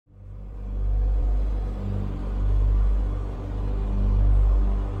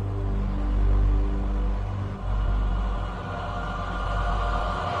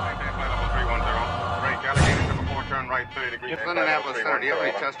Houston, Annapolis Center, do you have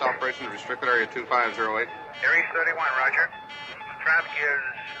any test operations at restricted area 2508? Aries 31, roger. Traffic is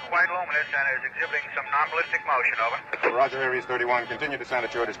quite luminous and is exhibiting some non-ballistic motion, over. Roger, Aries 31, continue to descend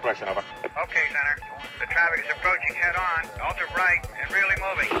at your discretion, over. Okay, Center. The traffic is approaching head-on, ultra bright, and really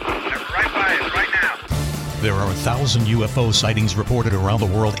moving. They're right by us right now. There are 1,000 UFO sightings reported around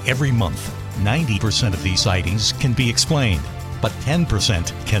the world every month. 90% of these sightings can be explained, but 10%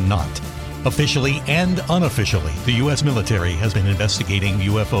 cannot. Officially and unofficially, the U.S. military has been investigating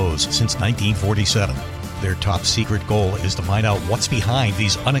UFOs since 1947. Their top secret goal is to find out what's behind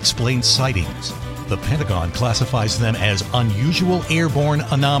these unexplained sightings. The Pentagon classifies them as unusual airborne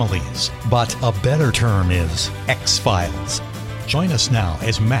anomalies, but a better term is X-Files. Join us now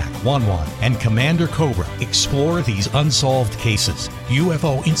as Mac 11 and Commander Cobra explore these unsolved cases,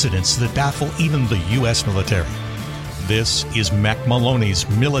 UFO incidents that baffle even the U.S. military. This is Mac Maloney's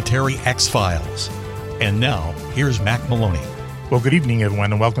Military X-Files. And now, here's Mac Maloney. Well, good evening,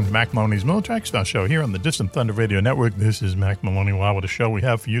 everyone, and welcome to Mac Maloney's Military X-Files show here on the Distant Thunder Radio Network. This is Mac Maloney. Wow, what a show we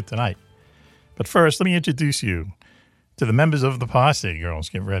have for you tonight. But first, let me introduce you to the members of the posse. Girls,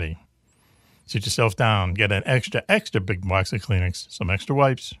 get ready. Sit yourself down, get an extra big box of Kleenex, some extra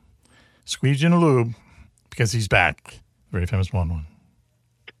wipes, squeeze in a lube, because he's back. Very famous one.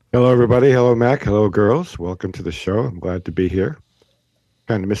 Hello, everybody. Hello, Mac. Hello, girls. Welcome to the show. I'm glad to be here.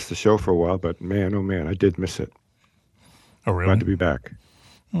 Kind of missed the show for a while, but man, oh man, I did miss it. Oh, really? Glad to be back.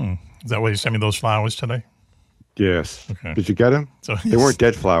 Is that why you sent me those flowers today? Yes. Okay. Did you get them? So, they weren't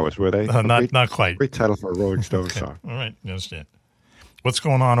dead flowers, were they? Not quite. Great title for a Rolling Stones song. All right. You understand. What's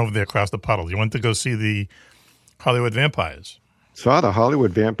going on over there across the puddle? You went to go see the Hollywood Vampires. Saw the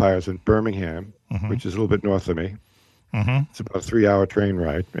Hollywood Vampires in Birmingham, which is a little bit north of me. It's about a 3-hour train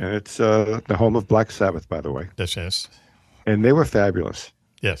ride. And it's the home of Black Sabbath, by the way. Yes. And they were fabulous.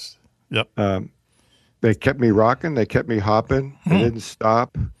 Yes. Yep. They kept me rocking. They kept me hopping. They didn't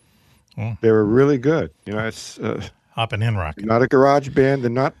stop. They were really good. You know, it's hopping and rocking. Not a garage band. They're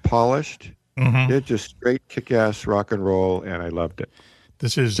not polished. They're just straight kick-ass rock and roll, and I loved it.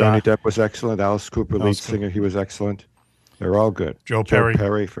 This is Johnny Depp was excellent. Alice Cooper, lead singer, he was excellent. They're all good. Joe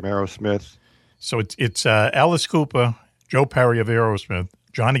Perry from Aerosmith. So it's Alice Cooper, Joe Perry of Aerosmith,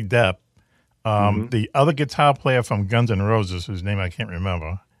 Johnny Depp, the other guitar player from Guns N' Roses, whose name I can't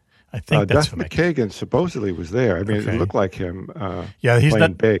remember. I think that's Duff McKagan supposedly was there. I mean, it looked like him. He's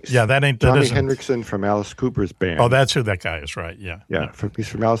playing bass. Yeah, that ain't Tommy Hendrickson from Alice Cooper's band. Oh, that's who that guy is, right? Yeah. He's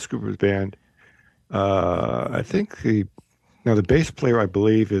from Alice Cooper's band. I think the bass player, I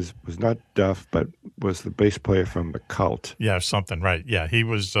believe, was not Duff, but was the bass player from The Cult. Yeah, something, right? Yeah, he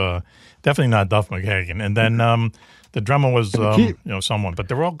was definitely not Duff McKagan. And then the drummer was someone, but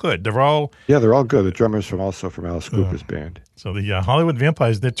they're all good. They're all good. The drummer's from Alice Cooper's band. So the Hollywood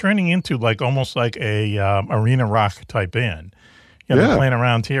Vampires, they're turning into almost like a arena rock type band. They're playing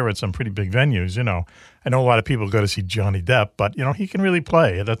around here at some pretty big venues. You know, I know a lot of people go to see Johnny Depp, but he can really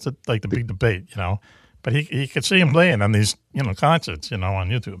play. That's the big debate. But he could see him playing on these concerts on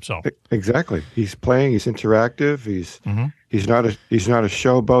YouTube. So exactly, he's playing. He's interactive. He's not a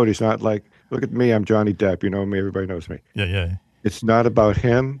showboat. He's not like, look at me, I'm Johnny Depp. You know me, everybody knows me. Yeah. It's not about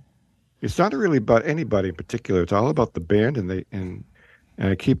him. It's not really about anybody in particular. It's all about the band, and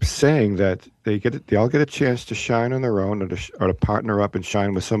I keep saying that they all get a chance to shine on their own, or to partner up and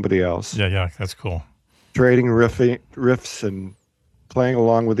shine with somebody else. Yeah, that's cool. Trading riffs and playing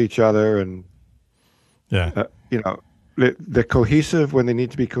along with each other, and they're cohesive when they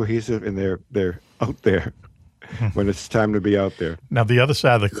need to be cohesive, and they're out there when it's time to be out there. Now, the other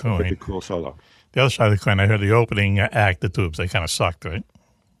side of the coin. Pretty cool solo. The other side of the coin, I heard the opening act, the Tubes, they kind of sucked, right?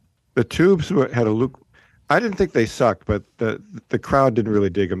 The Tubes had a look. I didn't think they sucked, but the crowd didn't really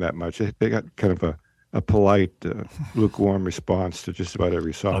dig them that much. They got kind of a polite, lukewarm response to just about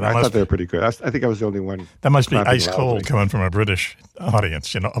every song. I thought they were pretty good. I think I was the only one. That must be ice cold coming from a British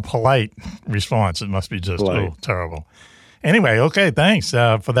audience. A polite response. It must be just terrible. Anyway, okay, thanks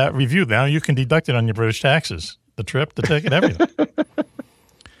for that review. Now you can deduct it on your British taxes. The trip, the ticket, everything.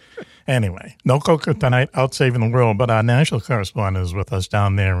 Anyway, no Coca tonight, out saving the world, but our national correspondent is with us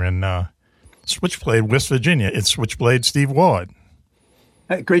down there in Switchblade, West Virginia. It's Switchblade Steve Ward.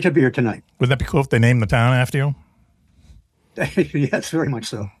 Hey, great to be here tonight. Wouldn't that be cool if they named the town after you? Yes, very much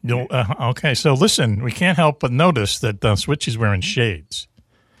so. Okay, so listen, we can't help but notice that Switch is wearing shades.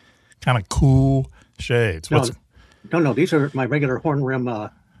 Kind of cool shades. No, these are my regular horn rim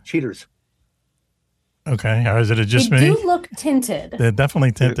cheaters. Okay, or is it just me? They do look tinted. They're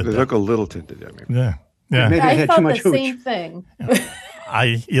definitely tinted. They look a little tinted. Yeah. Maybe I had thought too much the same thing.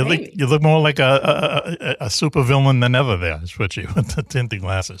 You look more like a super villain than ever there, Switchy, with the tinted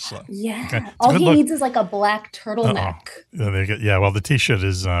glasses. So. Yeah. Okay. All he needs is like a black turtleneck. Yeah, well, the T-shirt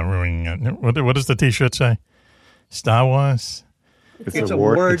is ruining it. What does the T-shirt say? Star Wars? It's a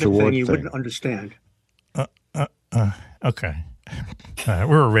word thing you wouldn't understand. Okay.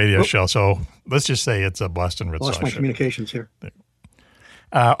 We're a radio show, so let's just say it's a Boston Red Sox. Lost my communications here.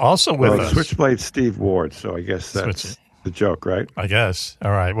 Also with us, Switchblade Steve Ward, so I guess that's the joke, right? I guess.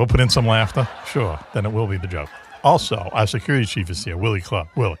 All right, we'll put in some laughter. Sure, then it will be the joke. Also, our security chief is here, Willie Clubb.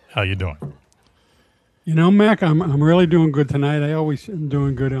 Willie, how you doing? You know, Mac, I'm really doing good tonight. I always am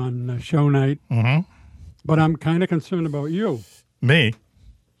doing good on show night. Mm-hmm. But I'm kind of concerned about you. Me?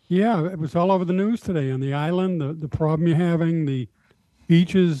 Yeah, it was all over the news today on the island, the problem you're having, the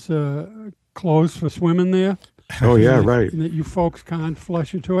beaches closed for swimming there. Oh, yeah, right. And that you folks can't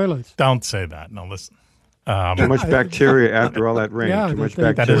flush your toilets. Don't say that. No, listen. Too much bacteria after all that rain. Yeah, Too much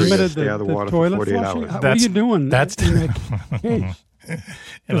they bacteria to limited stay out of the water toilet for 48 flushing. hours. What are you doing in that case?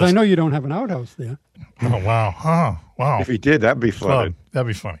 Because I know you don't have an outhouse there. Oh, wow. Huh. Wow. If he did, that'd be flooded. That'd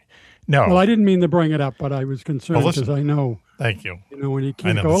be funny. No. Well, I didn't mean to bring it up, but I was concerned because I know. Thank you. You know, when you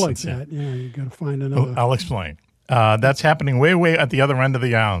can't go like that, you got to find another. I'll explain. That's happening way at the other end of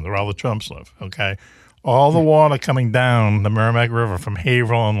the island where all the Trumps live, okay? All the water coming down the Merrimack River from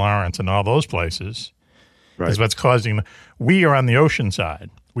Haverhill and Lawrence and all those places is what's causing. We are on the ocean side.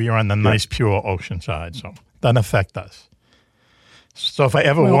 We are on the nice, pure ocean side, so it doesn't affect us. So if I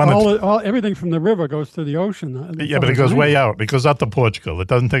ever wanted everything from the river goes to the ocean. Yeah, but it goes way out. It goes out to Portugal. It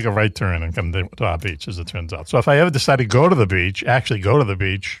doesn't take a right turn and come to our beach, as it turns out. So if I ever decide to go to the beach,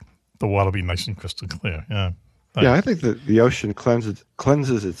 the water will be nice and crystal clear. Yeah. Yeah, I think that the ocean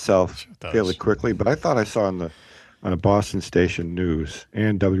cleanses itself fairly quickly. But I thought I saw on a Boston station news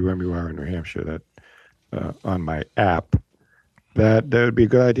and WMUR in New Hampshire that on my app that would be a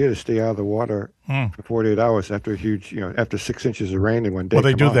good idea to stay out of the water for 48 hours after after 6 inches of rain in one day. Well,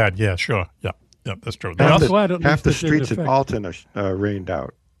 they do that. Yeah, sure. Yeah, that's true. Half the streets in Alton are rained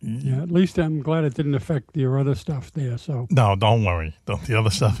out. Yeah, at least I'm glad it didn't affect your other stuff there. So no, don't worry. The other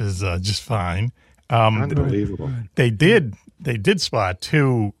stuff is just fine. Unbelievable. They did spot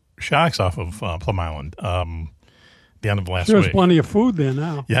 2 sharks off of Plum Island the end of last week. There's plenty of food there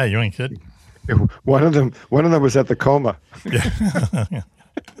now. Yeah, you ain't kidding. One of them was at the coma. Yeah.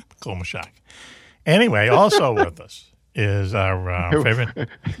 Coma shark. Anyway, also with us is our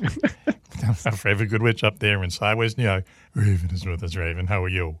favorite good witch up there in Sideways, New York. Raven is with us. Raven, how are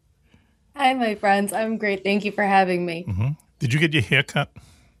you? Hi, my friends. I'm great. Thank you for having me. Mm-hmm. Did you get your hair cut?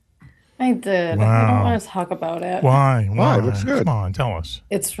 I did. Wow. I don't want to talk about it. Why? It looks good. Come on, tell us.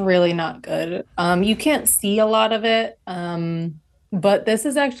 It's really not good. You can't see a lot of it. But this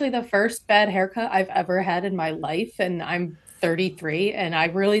is actually the first bad haircut I've ever had in my life, and I'm 33, and I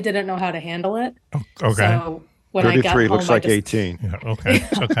really didn't know how to handle it. Okay. So when 33 I got home, looks like 18. Yeah, okay.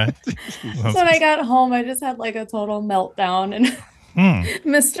 It's okay. So when I got home, I just had like a total meltdown, and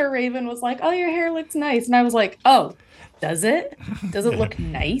Mr. Raven was like, "Oh, your hair looks nice," and I was like, "Oh, does it? Does it look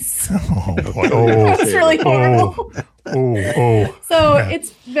nice?" That's really horrible. So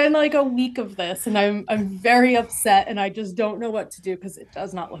it's been like a week of this, and I'm very upset, and I just don't know what to do because it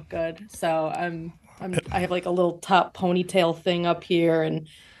does not look good. So I have like a little top ponytail thing up here, and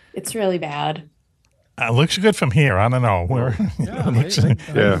it's really bad. It looks good from here. I don't know. I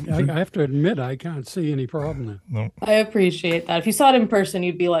have to admit, I can't see any problem there. No. I appreciate that. If you saw it in person,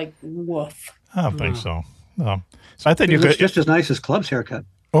 you'd be like, woof. I don't think so. No. So I think it looks just as nice as Club's haircut.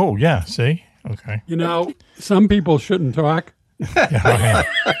 Oh, yeah. See? Okay. You know, some people shouldn't talk. But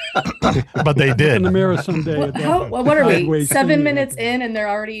they did. In the mirror someday. What are we? 7 minutes in, and they're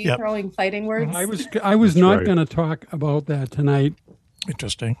already throwing fighting words. I was not going to talk about that tonight.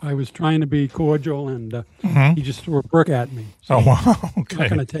 Interesting. I was trying to be cordial, and he just threw a brick at me. So wow. Okay. I'm not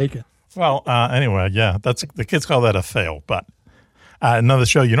going to take it. Well, anyway, yeah, the kids call that a fail. But another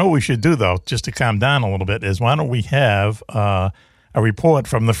show. You know what we should do though, just to calm down a little bit, is why don't we have a report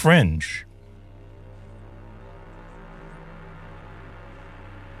from the Fringe?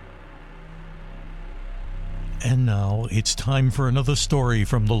 And now it's time for another story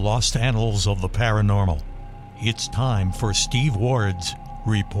from the lost annals of the paranormal. It's time for Steve Ward's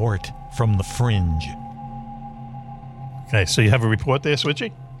Report from the Fringe. Okay, so you have a report there,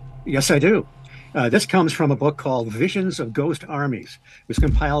 Switchy? Yes, I do. This comes from a book called Visions of Ghost Armies. It was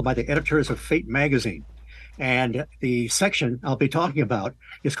compiled by the editors of Fate magazine. And the section I'll be talking about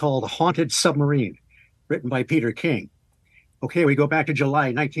is called Haunted Submarine, written by Peter King. Okay, we go back to July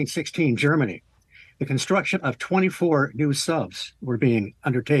 1916, Germany. The construction of 24 new subs were being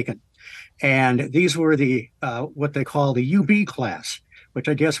undertaken. And these were the what they call the UB class, which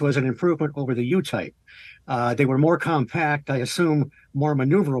I guess was an improvement over the U-type. They were more compact, I assume more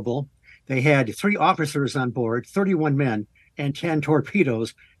maneuverable. They had 3 officers on board, 31 men, and 10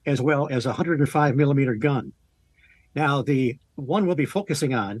 torpedoes, as well as a 105 millimeter gun. Now, the one we'll be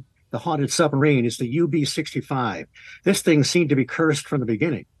focusing on, the Haunted Submarine, is the UB-65. This thing seemed to be cursed from the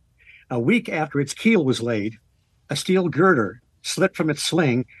beginning. A week after its keel was laid, a steel girder slipped from its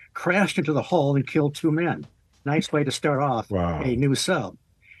sling, crashed into the hull, and killed 2 men. Nice way to start off a new sub.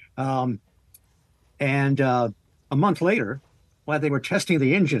 A month later, while they were testing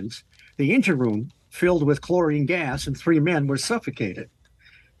the engines, the engine room filled with chlorine gas and 3 men were suffocated.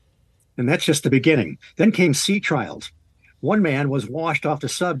 And that's just the beginning. Then came sea trials. 1 man was washed off the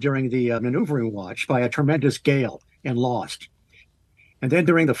sub during the maneuvering watch by a tremendous gale and lost. And then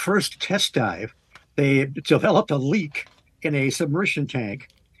during the first test dive, they developed a leak in a submersion tank.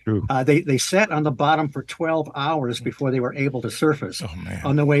 They sat on the bottom for 12 hours before they were able to surface. Oh, man.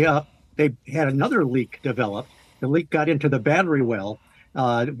 On the way up, they had another leak develop. The leak got into the battery well.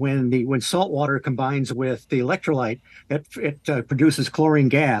 When salt water combines with the electrolyte, it produces chlorine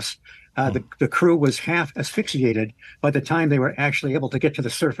gas. The crew was half asphyxiated by the time they were actually able to get to the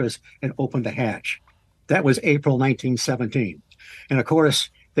surface and open the hatch. That was April 1917. And of course,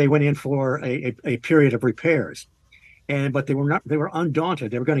 they went in for a period of repairs. But they were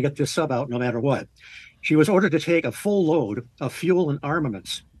undaunted. They were going to get this sub out no matter what. She was ordered to take a full load of fuel and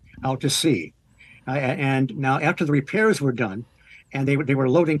armaments out to sea. And now after the repairs were done and they were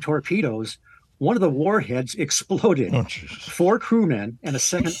loading torpedoes, one of the warheads exploded. 4 crewmen and a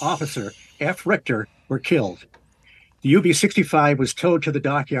second officer, F. Richter, were killed. The UB-65 was towed to the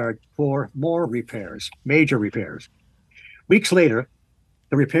dockyard for more repairs, major repairs. Weeks later,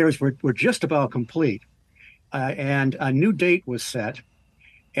 the repairs were just about complete, and a new date was set.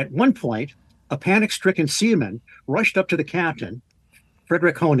 At one point, a panic-stricken seaman rushed up to the captain,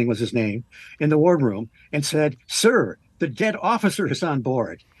 Frederick Honing was his name, in the wardroom and said, "Sir, the dead officer is on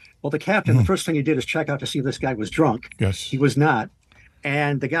board." Well, the captain, the first thing he did is check out to see if this guy was drunk. Yes. He was not.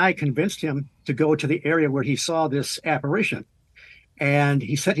 And the guy convinced him to go to the area where he saw this apparition. And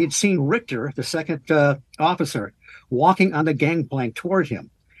he said he'd seen Richter, the second officer, walking on the gangplank toward him.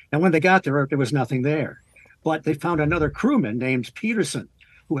 And when they got there, there was nothing there. But they found another crewman named Peterson,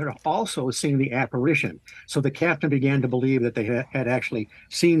 who had also seen the apparition. So the captain began to believe that they had actually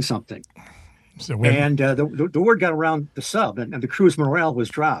seen something. So the word got around the sub, and the crew's morale was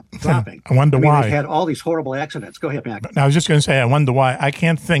dropping. I wonder why. They've had all these horrible accidents. Go ahead, Mac. I was just going to say, I wonder why. I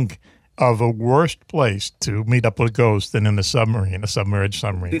can't think of a worse place to meet up with a ghost than in a submarine, a submerged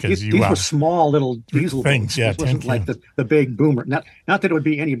submarine. These were small little diesel things. Yeah, it wasn't like the big boomer. Not that it would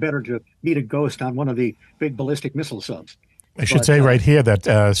be any better to meet a ghost on one of the big ballistic missile subs. I should say right here that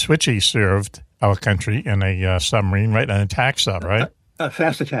Switchy served our country in a submarine, right? An attack sub, right?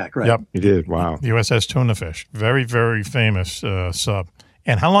 Fast attack, right? Yep. He did. Wow. The USS Tunafish. Very, very famous sub.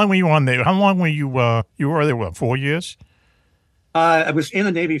 And how long were you on there? How long were you were there, what, 4 years? I was in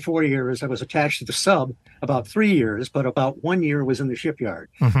the Navy 4 years. I was attached to the sub about 3 years, but about 1 year was in the shipyard.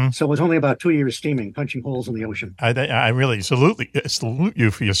 Mm-hmm. So it was only about 2 years steaming, punching holes in the ocean. I really salute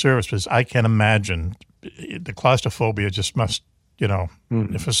you for your service, because I can imagine the claustrophobia just must,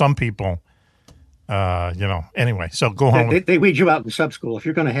 for some people, anyway. So go home. They weed you out in sub school. If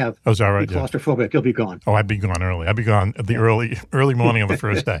you're going to have claustrophobic, you'll be gone. Oh, I'd be gone early. I'd be gone the early morning of the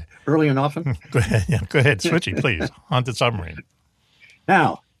first day. Early and often? Go ahead. Yeah, go ahead. Switchy, please. Haunted Submarine.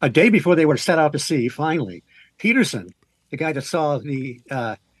 Now, a day before they were set out to sea, finally, Peterson, the guy that saw the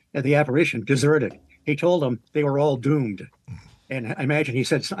apparition, deserted. He told them they were all doomed. And I imagine he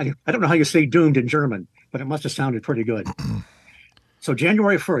said, I don't know how you say doomed in German, but it must have sounded pretty good. So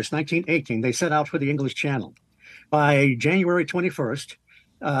January 1st, 1918, they set out for the English Channel. By January 21st,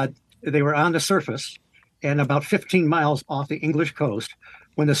 they were on the surface and about 15 miles off the English coast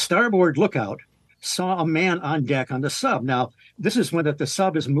when the starboard lookout saw a man on deck on the sub. Now, this is when the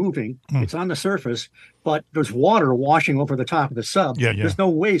sub is moving. It's on the surface, but there's water washing over the top of the sub. Yeah. There's no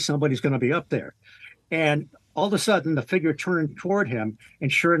way somebody's going to be up there. And all of a sudden, the figure turned toward him,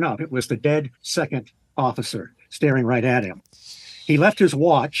 and sure enough, it was the dead second officer staring right at him. He left his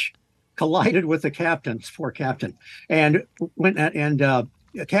watch, collided with the captain's poor captain, and the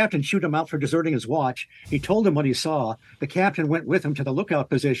captain chewed him out for deserting his watch. He told him what he saw. The captain went with him to the lookout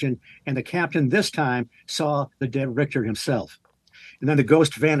position, and the captain this time saw the dead Richter himself. And then the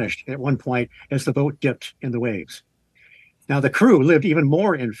ghost vanished at one point as the boat dipped in the waves. Now the crew lived even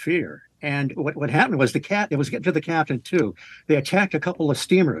more in fear. And what happened was it was getting to the captain too. They attacked a couple of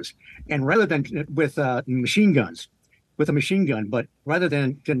steamers, and rather than with machine guns, with a machine gun, but rather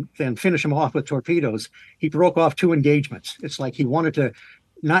than finish them off with torpedoes, he broke off 2 engagements. It's like he wanted to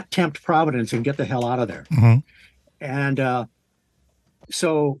not tempt Providence and get the hell out of there. Mm-hmm. And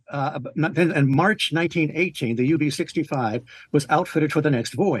so in March 1918, the UB-65 was outfitted for the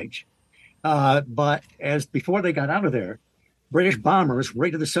next voyage. But before they got out of there, British bombers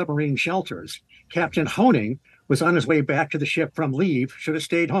raided the submarine shelters. Captain Honing was on his way back to the ship from leave, should have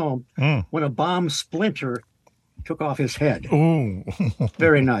stayed home, when a bomb splinter took off his head. Ooh.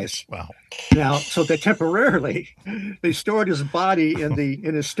 Very nice. Wow. Now, so they stored his body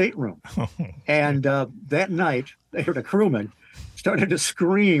in his stateroom. And that night, they heard a crewman started to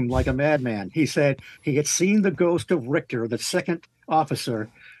scream like a madman. He said he had seen the ghost of Richter, the second officer,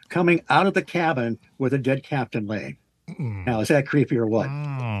 coming out of the cabin where the dead captain lay. Now, is that creepy or what?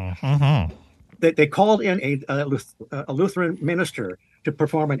 Mm-hmm. They called in a Lutheran minister to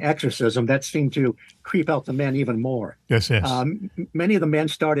perform an exorcism. That seemed to creep out the men even more. Yes. Many of the men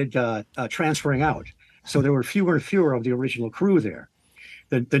started transferring out. So there were fewer and fewer of the original crew there.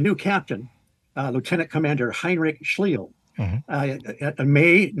 The new captain, Lieutenant Commander Heinrich Schliel, in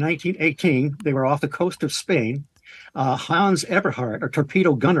May 1918, they were off the coast of Spain. Hans Eberhard, a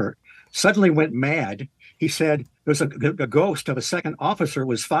torpedo gunner, suddenly went mad. He said there's a ghost of a second officer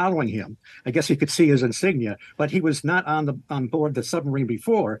was following him. I guess he could see his insignia, but he was not on board the submarine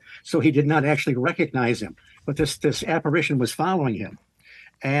before, so he did not actually recognize him. But this apparition was following him.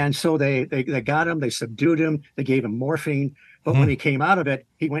 And so they got him, they subdued him, they gave him morphine. But when he came out of it,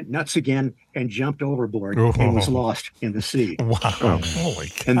 he went nuts again and jumped overboard and was lost in the sea. Wow. Holy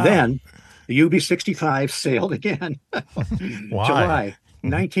cow. And then the UB-65 sailed again. July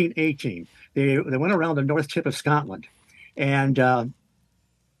 1918. They went around the north tip of Scotland. And on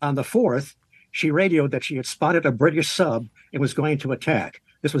the 4th, she radioed that she had spotted a British sub and was going to attack.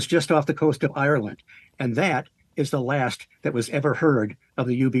 This was just off the coast of Ireland. And that is the last that was ever heard of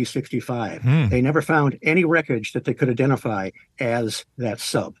the UB-65. They never found any wreckage that they could identify as that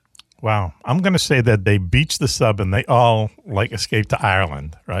sub. Wow. I'm going to say that they beached the sub and they all escaped to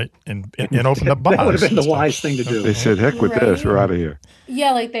Ireland, right? And opened up bars. That would have been the wise thing to do. They said, heck with this, we're out of here.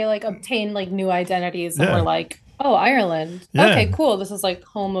 Yeah, they obtained new identities and were like, oh, Ireland. Yeah. Okay, cool. This is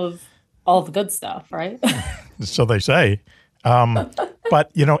home of all the good stuff, right? So they say.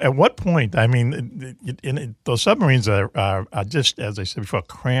 But, at what point, I mean, those submarines are just, as I said before,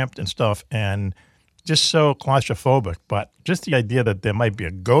 cramped and stuff and just so claustrophobic. But just the idea that there might be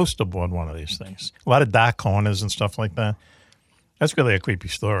a ghost aboard one of these things, a lot of dark corners and stuff like that, that's really a creepy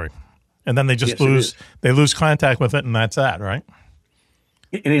story. And then they just lose contact with it and that's that, right?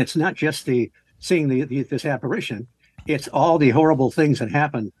 And it's not just seeing this apparition, it's all the horrible things that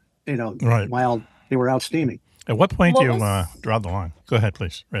happened, while they were out steaming. At what point do you draw the line? Go ahead,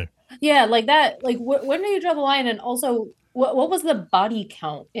 please. Right. Yeah, that. When do you draw the line? And also, what was the body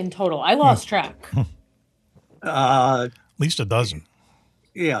count in total? I lost track. At least a dozen.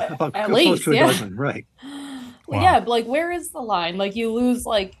 Yeah, about close to a dozen, right. Well, yeah, where is the line? You lose,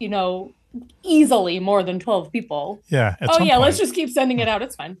 easily more than 12 people. Yeah. Let's just keep sending it out.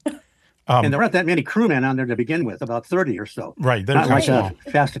 It's fine. And there aren't that many crewmen on there to begin with, about 30 or so. Right. Not like a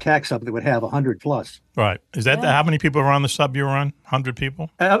fast attack sub that would have 100 plus. Right. Is that how many people were on the sub you were on? 100 people?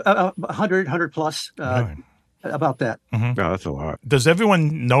 100 plus, right. About that. Mm-hmm. No, that's a lot. Does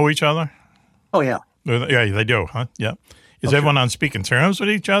everyone know each other? Oh, yeah. Yeah, they do, huh? Yeah. Is everyone on speaking terms with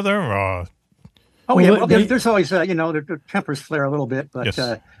each other? Or? Oh, yeah. Well, there's always, their tempers flare a little bit, but...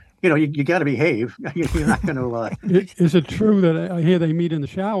 Yes. You got to behave. You're not going to. Is it true that I hear they meet in the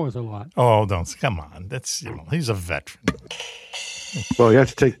showers a lot? Oh, come on. That's he's a veteran. Well, you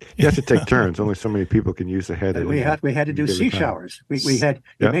have to take turns. Only so many people can use the head. We had to do sea showers. We had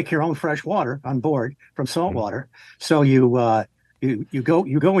you make your own fresh water on board from salt water. So you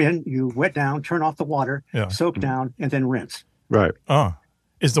go in, you wet down, turn off the water, soak down, and then rinse. Right. Oh,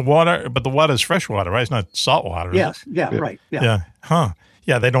 is the water? But the water is fresh water, right? It's not salt water. Yes. Yeah. Right. Yeah. Yeah. Huh.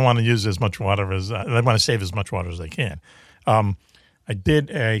 Yeah, they don't want to use as much water as they want to save as much water as they can. I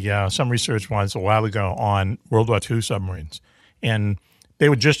did some research once a while ago on World War II submarines, and they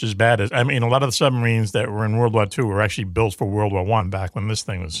were just as bad as a lot of the submarines that were in World War II were actually built for World War I back when this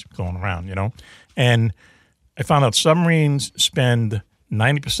thing was going around, And I found out submarines spend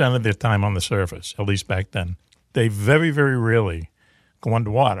 90% of their time on the surface, at least back then. They very, very rarely go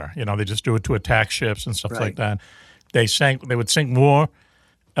underwater. They just do it to attack ships and stuff like that. They would sink more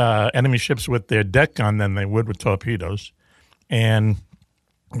enemy ships with their deck gun than they would with torpedoes. And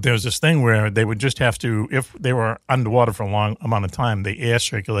there's this thing where they would just have to, if they were underwater for a long amount of time, the air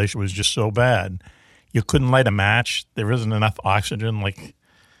circulation was just so bad, you couldn't light a match. There isn't enough oxygen.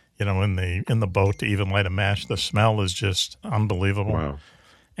 in the boat to even light a match. The smell is just unbelievable. Wow.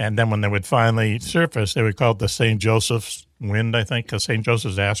 And then when they would finally surface, they would call it the St. Joseph's wind, I think, because St.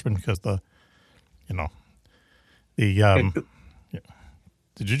 Joseph's aspirin, because did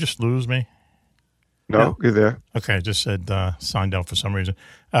you just lose me? No, you're there. Okay, I just said signed out for some reason.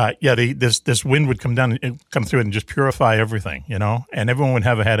 This wind would come down, come through it and just purify everything, and everyone would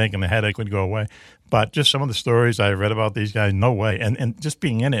have a headache and the headache would go away. But just some of the stories I read about these guys, no way. And just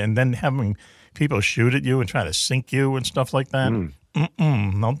being in it and then having people shoot at you and try to sink you and stuff like that,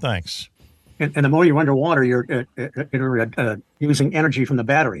 no thanks. And the more you're underwater, you're using energy from the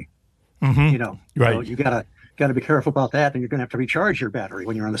battery. Mm-hmm. Right. So you gotta be careful about that, and you're gonna have to recharge your battery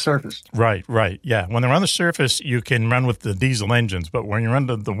when you're on the surface. Right. Yeah. When they're on the surface, you can run with the diesel engines, but when you're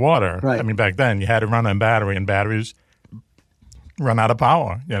under the water, right. I mean, back then you had to run on battery, and batteries run out of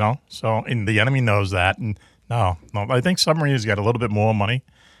power. So and the enemy knows that. And no, I think submarines got a little bit more money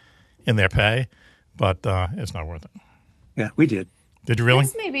in their pay, but it's not worth it. Yeah, we did. Did you really?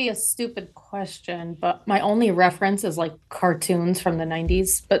 This may be a stupid question, but my only reference is like cartoons from the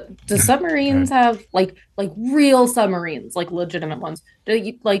 90s. But do submarines have like real submarines, like legitimate ones? Do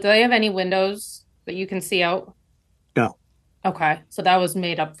they have any windows that you can see out? No. Okay, so that was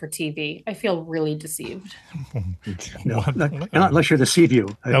made up for TV. I feel really deceived. No, not unless you're the sea view.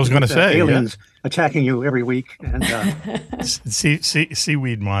 I was going to say aliens attacking you every week and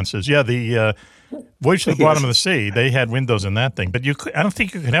seaweed monsters. Yeah, the Voyage to the Bottom of the Sea. They had windows in that thing, but I don't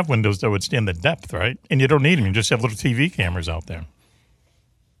think you could have windows that would stand the depth, right? And you don't need them. You just have little TV cameras out there.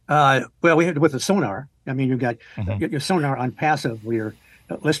 Well, we had with the sonar. I mean, you got your sonar on passive where you're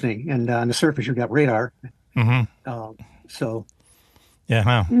listening, and on the surface you got radar. Mm-hmm. So, yeah,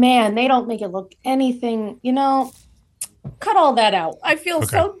 huh. Man, they don't make it look anything. Cut all that out. I feel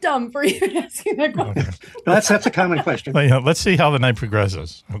so dumb for even asking that question. Okay. No, that's a common question. Let's see how the night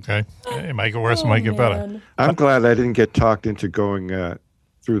progresses. Okay, it might get worse, it might get better. I'm glad I didn't get talked into going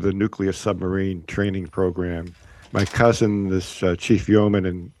through the nuclear submarine training program. My cousin, this chief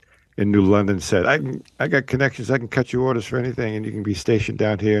yeoman in New London, said, "I got connections. I can cut you orders for anything, and you can be stationed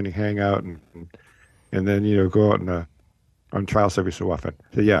down here and you hang out and then go out on trials every so often."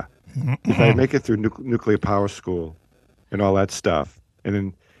 So yeah, if I make it through nuclear power school and all that stuff, and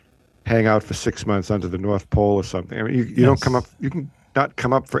then hang out for 6 months under the North Pole or something. I mean, you don't come up. You can not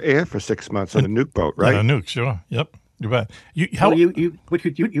come up for air for 6 months on a nuke boat, right? Yeah, a nuke, sure. Yep, you bet. We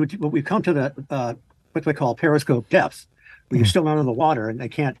come to the what we call periscope depth, where you're still under the water and they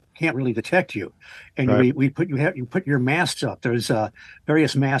can't really detect you. And right. you put your masts up. There's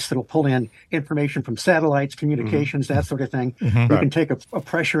various masts that'll pull in information from satellites, communications, that sort of thing. Mm-hmm. You can take a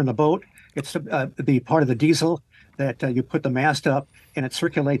pressure in the boat. It's the part of the diesel that you put the mast up, and it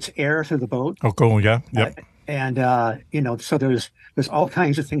circulates air through the boat. Oh, cool! Yeah, yep. So there's all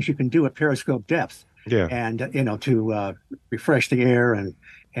kinds of things you can do at periscope depth. Yeah, and to refresh the air and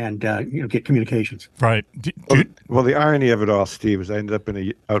get communications. Right. Well, the irony of it all, Steve, is I ended up in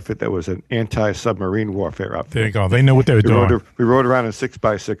an outfit that was an anti-submarine warfare outfit. There you go. They knew what they were doing. We rode around in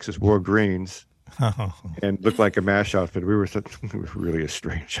 6x6s, wore greens, and looked like a MASH outfit. We were really a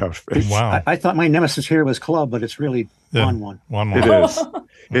strange outfit. Wow. I thought my nemesis here was club, but it's really one. It is.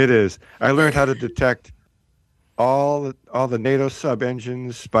 It is. I learned how to detect all the NATO sub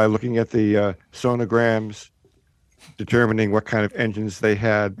engines by looking at the sonograms, determining what kind of engines they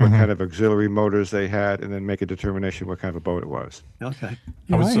had, what kind of auxiliary motors they had, and then make a determination what kind of a boat it was. Okay.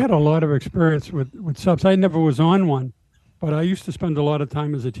 I had a lot of experience with subs. I never was on one, but I used to spend a lot of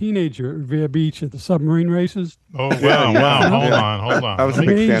time as a teenager at Vere Beach at the submarine races. Oh, wow. Hold on. I was a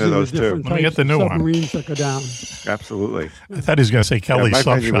big fan of those, too. Let me get the new one. Submarines that go down. Absolutely. I thought he was going to say Kelly's Sub Shop.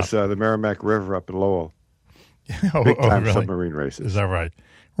 My opinion was the Merrimack River up in Lowell. Big time really? Submarine races. Is that right?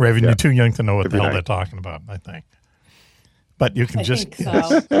 Raven, you're too young to know what the hell they're talking about, I think. But you can I think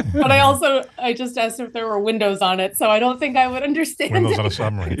so. But I just asked if there were windows on it, so I don't think I would understand. Windows on a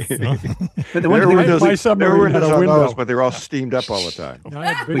submarine. But there were windows on window. those, but they're all steamed up all the time.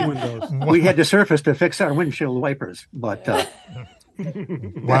 I had big windows. We had to surface to fix our windshield wipers, but.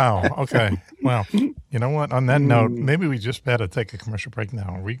 Wow. Okay. Well, you know what? On that note, maybe we just better take a commercial break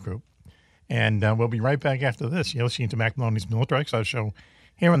now and regroup. And we'll be right back after this. You're listening to Mac Maloney's Military Exercise Show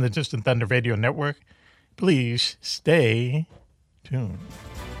here on the Distant Thunder Radio Network. Please stay tuned.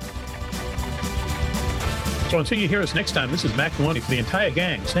 So until you hear us next time, this is Mac Maloney for the entire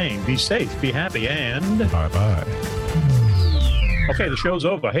gang saying be safe, be happy, and bye-bye. Okay, the show's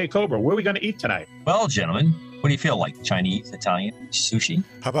over. Hey, Cobra, where are we going to eat tonight? Well, gentlemen, what do you feel like? Chinese, Italian, sushi?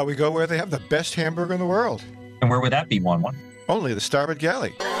 How about we go where they have the best hamburger in the world? And where would that be, One? Only the Starboard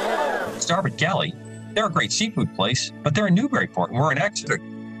Galley. Starboard Galley? They're a great seafood place, but they're in Newburyport and we're in Exeter.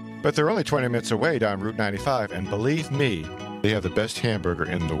 But they're only 20 minutes away down Route 95, and believe me, they have the best hamburger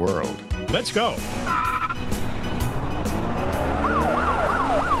in the world. Let's go.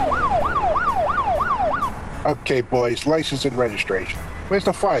 Okay, boys, license and registration. Where's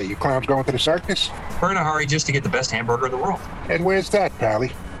the fire? You clowns going to the circus? We're in a hurry just to get the best hamburger in the world. And where's that,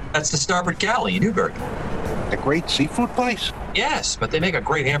 Pally? That's the Starboard Galley in Newburgh. The great seafood place? Yes, but they make a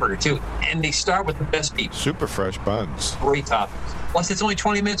great hamburger too, and they start with the best beef. Super fresh buns. Great toppings. Plus, it's only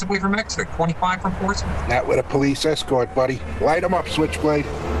 20 minutes away from Exeter, 25 from Portsmouth. Not with a police escort, buddy. Light 'em up, Switchblade.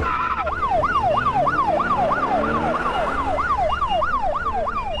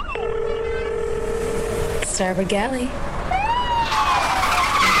 Starboard Galley.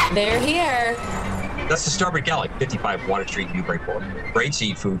 They're here. That's the Starboard Galley, 55 Water Street, Newburyport. Great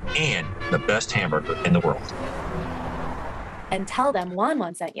seafood and the best hamburger in the world. And tell them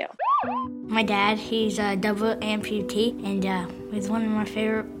Juan sent you. My dad, he's a double amputee, and he's one of my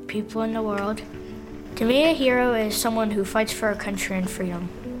favorite people in the world. To me, a hero is someone who fights for our country and freedom.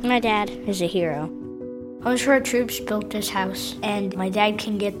 My dad is a hero. Most of our troops built this house, and my dad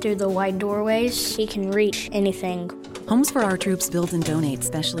can get through the wide doorways. He can reach anything. Homes for Our Troops build and donate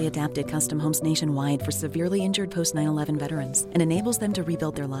specially adapted custom homes nationwide for severely injured post-9/11 veterans and enables them to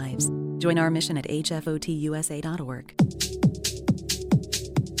rebuild their lives. Join our mission at hfotusa.org.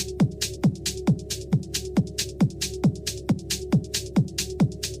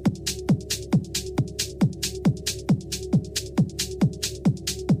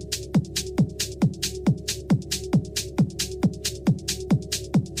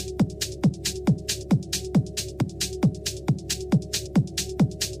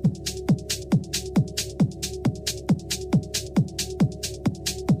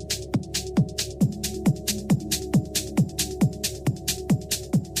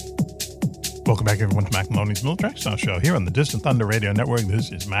 Welcome back, everyone, to Mac Maloney's Military Style Show here on the Distant Thunder Radio Network.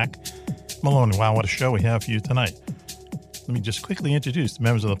 This is Mac Maloney. Wow, what a show we have for you tonight. Let me just quickly introduce the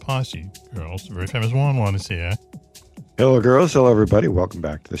members of the posse. Girls, the very famous Juan is here. Hello, girls. Hello, everybody. Welcome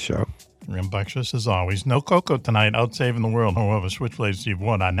back to the show. Rambunctious as always. No Coco tonight, out saving the world. However, Switchblade Steve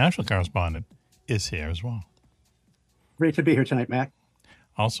Ward, our national correspondent, is here as well. Great to be here tonight, Mac.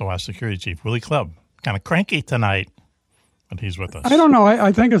 Also, our security chief, Willie Clubb. Kind of cranky tonight, but he's with us. I don't know.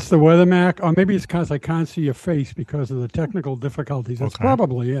 I think it's the weather, Mac, or maybe it's because I can't see your face because of the technical difficulties. That's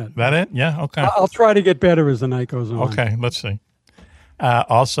probably it. That it? Yeah, okay. I'll try to get better as the night goes on. Okay, let's see.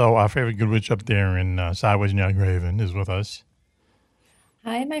 Also, our favorite good witch up there in Sideways Young Raven is with us.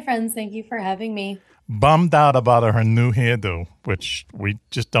 Hi, my friends. Thank you for having me. Bummed out about her new hairdo, which we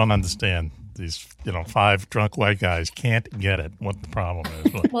just don't understand. These, 5 drunk white guys can't get it, what the problem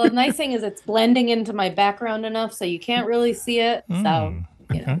is. Well, the nice thing is it's blending into my background enough so you can't really see it. So,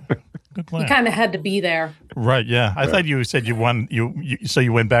 Good plan. You kind of had to be there. Right, yeah. I thought you said you won. So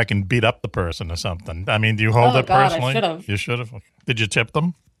you went back and beat up the person or something. I mean, do you hold it personally? I should have. You should have. Did you tip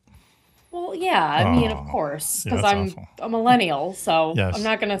them? Well, yeah. I mean, of course, because I'm awful. a millennial. So I'm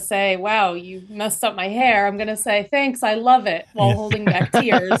not going to say, wow, you messed up my hair. I'm going to say, thanks, I love it, while holding back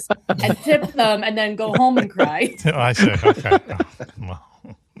tears and tip them and then go home and cry. I see. Okay.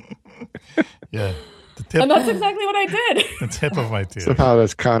 Yeah. And that's exactly what I did. The tip of my tears. Somehow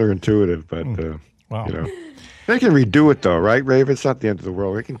that's counterintuitive, but wow. They can redo it though, right, Raven? It's not the end of the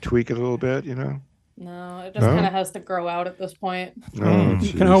world. They can tweak it a little bit, No, it just kind of has to grow out at this point.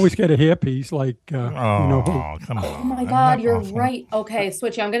 You can always get a hairpiece, like come on. Oh my God, you're right. Okay,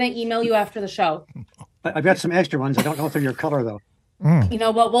 Switchy, I'm going to email you after the show. I've got some extra ones. I don't know if they're your color though. You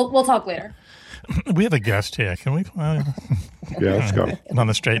know what? We'll talk later. We have a guest here. Can we? Yeah, let's go. On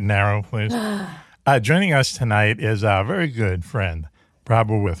the straight and narrow, please. Joining us tonight is our very good friend,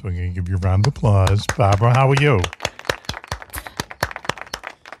 Barbara With. We're going to give you a round of applause. Barbara, how are you?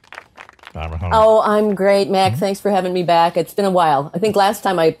 I'm great, Mac. Thanks for having me back. It's been a while. I think last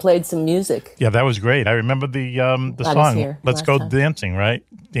time I played some music. Yeah, that was great. I remember the song. Let's Go Dancing, right?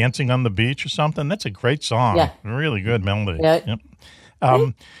 Dancing on the Beach or something. That's a great song. Yeah. Really good melody. Yeah. Yep.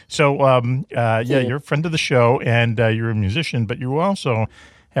 You're a friend of the show and you're a musician, but you also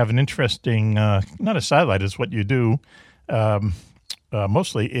have an interesting, not a sidelight, is what you do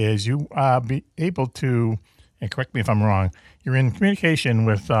mostly is you be able to, and correct me if I'm wrong, you're in communication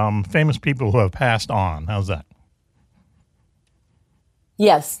with famous people who have passed on. How's that?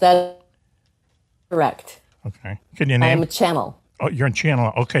 Yes, that's correct. Okay. Can you name? I'm a channel. Oh, you're a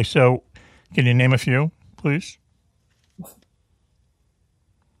channel. Okay, so can you name a few, please?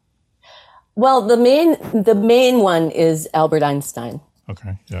 Well, the main one is Albert Einstein.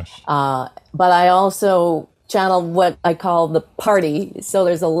 Okay, yes. But I also channel what I call the party. So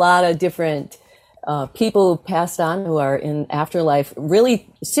there's a lot of different people passed on who are in afterlife really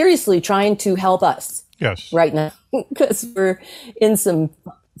seriously trying to help us. Yes. Right now, because we're in some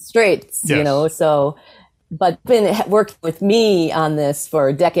straits, yes. so, but been working with me on this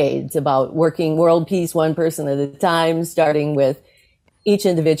for decades about working world peace one person at a time, starting with each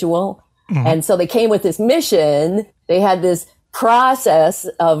individual. Mm-hmm. And so they came with this mission. They had this process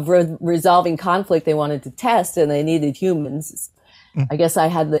of resolving conflict they wanted to test, and they needed humans. I guess I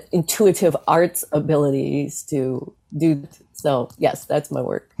had the intuitive arts abilities to do so. Yes, that's my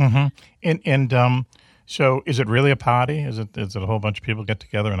work. Mm-hmm. And so, is it really a party? Is it a whole bunch of people get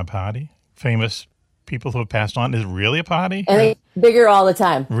together in a party? Famous people who have passed on? Is it really a party? And it's bigger all the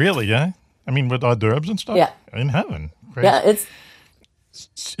time. Really? Yeah. I mean, with hors d'oeuvres and stuff. Yeah. In heaven. Crazy. Yeah, it's.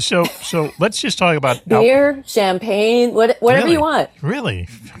 So let's just talk about beer, champagne, whatever really? You want. Really?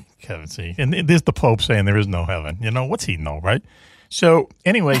 Heaven, see. And there's the Pope saying there is no heaven. What's he know, right? So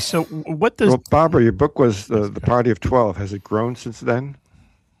anyway, what does... Well, Barbara, your book was the Party of 12. Has it grown since then?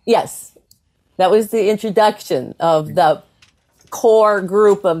 Yes. That was the introduction of the core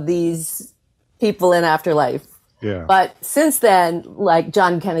group of these people in afterlife. Yeah. But since then, like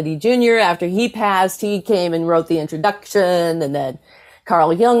John Kennedy Jr., after he passed, he came and wrote the introduction, and then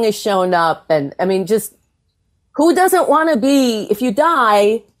Carl Jung has shown up. And I mean, just who doesn't want to be, if you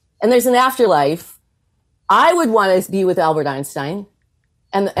die and there's an afterlife, I would want to be with Albert Einstein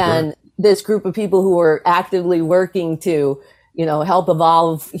and this group of people who are actively working to, help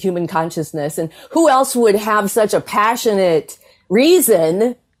evolve human consciousness. And who else would have such a passionate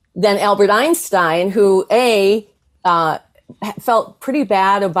reason than Albert Einstein, who felt pretty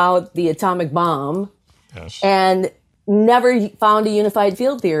bad about the atomic bomb and never found a unified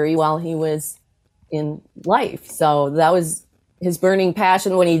field theory while he was in life. So that was his burning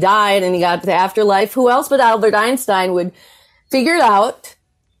passion when he died and he got to the afterlife. Who else but Albert Einstein would figure it out,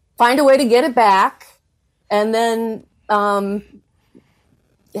 find a way to get it back, and then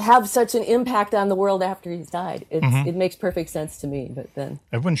have such an impact on the world after he's died. It makes perfect sense to me. But then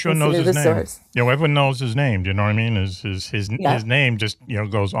everyone sure knows his name. Source. Everyone knows his name. Do you know what I mean? His name just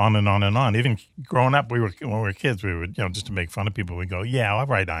goes on and on and on. Even growing up, when we were kids, we would just to make fun of people, we go, "Yeah, all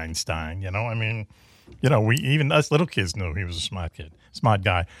right, Einstein." I mean, we even us little kids knew he was a smart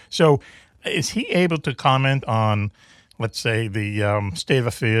guy. So, is he able to comment on, let's say, the state of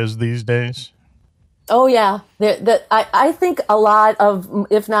affairs these days? Oh, yeah. I think a lot of,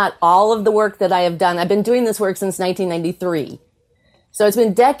 if not all of the work that I have done, I've been doing this work since 1993. So it's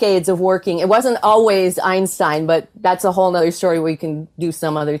been decades of working. It wasn't always Einstein, but that's a whole nother story we can do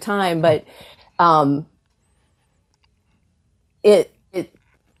some other time. But it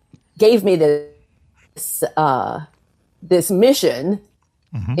gave me this mission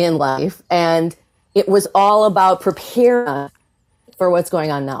in life. And it was all about preparing for what's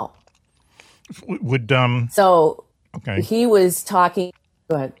going on now. So he was talking.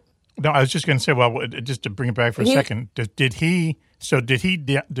 Go ahead. No, I was just going to say. Well, just to bring it back for a second, did he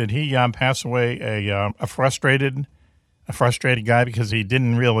pass away a frustrated guy because he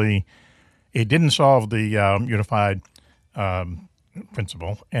didn't solve the unified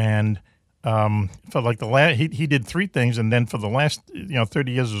principle, and for like he did three things, and then for the last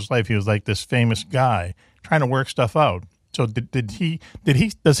 30 years of his life he was like this famous guy trying to work stuff out. So does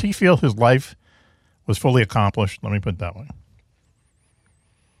he feel his life was fully accomplished? Let me put it that way.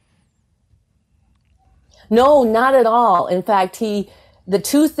 No, not at all. In fact, the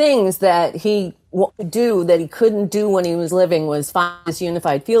two things that he would do that he couldn't do when he was living was find this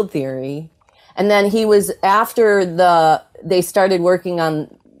unified field theory. And then after they started working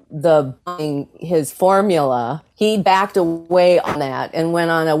on his formula, he backed away on that and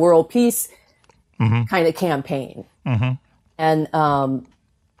went on a world peace kind of campaign. Mm-hmm. And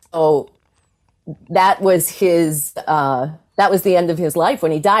so that was the end of his life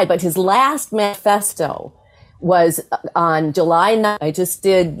when he died. But his last manifesto was on July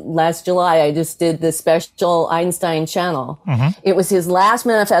 9th. Last July, I just did the special Einstein channel. Mm-hmm. It was his last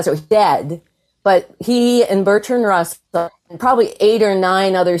manifesto. He's dead, but he and Bertrand Russell and probably 8 or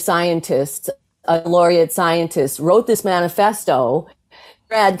 9 other scientists, laureate scientists, wrote this manifesto.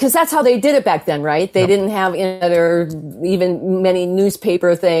 Because that's how they did it back then, right? They didn't have internet or even many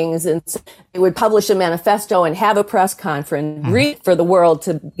newspaper things. And so they would publish a manifesto and have a press conference, read for the world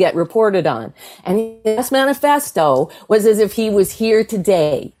to get reported on. And his manifesto was as if he was here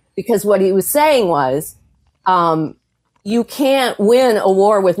today. Because what he was saying was, you can't win a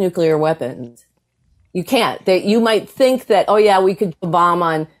war with nuclear weapons. You can't. You might think that, oh yeah, we could bomb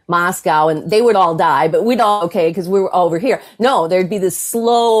on Moscow and they would all die, but we'd all okay because we were over here. No, there'd be this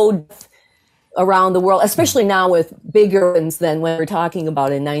slow death around the world, especially now with bigger ones than when we're talking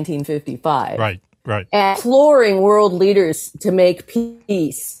about in 1955. Right. Right. And imploring world leaders to make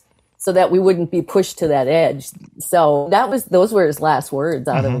peace so that we wouldn't be pushed to that edge. So those were his last words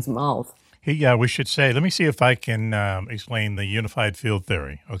out of his mouth. We should say, let me see if I can explain the unified field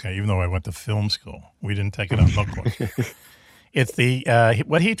theory. Okay, even though I went to film school, we didn't take it on book course. It's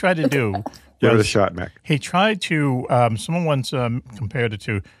what he tried to do. Give it a shot, Mac. He tried to, someone once compared it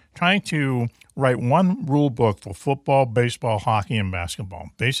to trying to write one rule book for football, baseball, hockey, and basketball.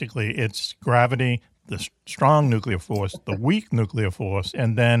 Basically, it's gravity, the strong nuclear force, the weak nuclear force,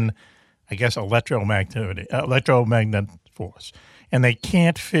 and then, I guess, electromagnet force. And they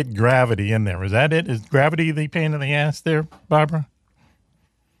can't fit gravity in there. Is that it? Is gravity the pain in the ass there, Barbara?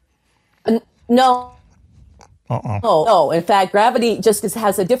 No. Uh-oh. No. In fact, gravity just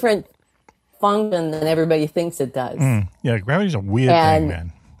has a different function than everybody thinks it does. Yeah, gravity's a weird thing,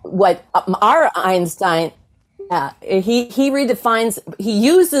 man. What our Einstein, he redefines, he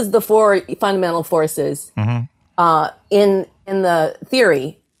uses the four fundamental forces in the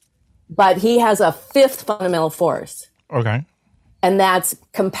theory, but he has a fifth fundamental force. Okay. And that's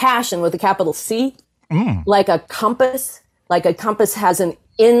compassion with a capital C, like a compass. Like a compass has an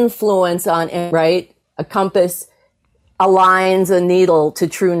influence on it, right? A compass aligns a needle to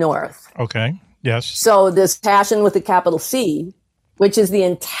true north. Okay, yes. So this passion with a capital C, which is the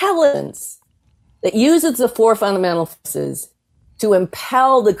intelligence that uses the four fundamental forces to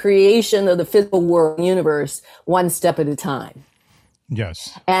impel the creation of the physical world and universe one step at a time.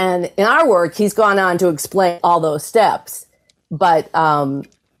 Yes. And in our work, he's gone on to explain all those steps. But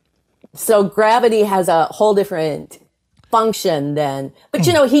so gravity has a whole different function than, but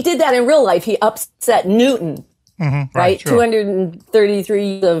he did that in real life. He upset Newton, right? Sure.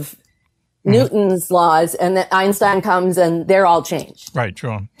 233 of Newton's laws, and then Einstein comes and they're all changed. Right,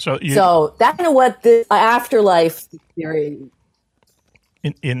 true. So that's kind of what the afterlife theory.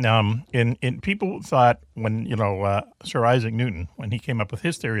 In people thought when Sir Isaac Newton, when he came up with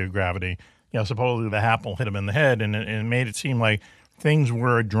his theory of gravity, supposedly the apple hit him in the head, and it made it seem like things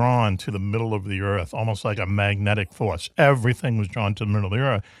were drawn to the middle of the earth, almost like a magnetic force. Everything was drawn to the middle of the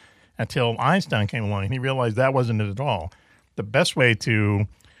earth until Einstein came along, and he realized that wasn't it at all. The best way to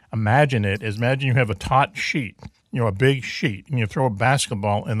imagine it is imagine you have a taut sheet, a big sheet, and you throw a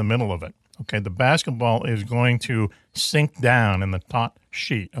basketball in the middle of it. Okay, the basketball is going to sink down in the taut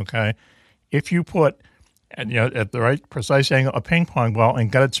sheet. Okay, if you put at the right precise angle, a ping pong ball, and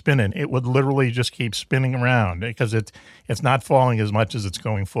got it spinning, it would literally just keep spinning around because it's not falling as much as it's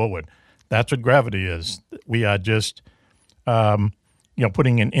going forward. That's what gravity is. We are just,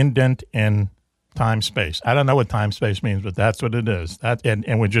 putting an indent in time-space. I don't know what time-space means, but that's what it is.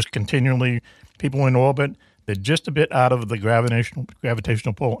 And we're just continually, people in orbit, they're just a bit out of the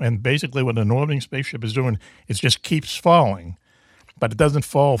gravitational pull. And basically what an orbiting spaceship is doing, it just keeps falling, but it doesn't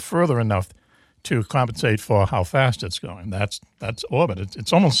fall further enough to compensate for how fast it's going. That's orbit.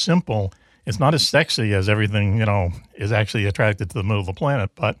 It's almost simple. It's not as sexy as everything, is actually attracted to the middle of the planet,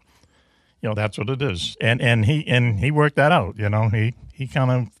 but that's what it is. And he worked that out, He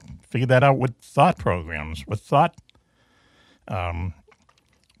kind of figured that out with thought programs, with thought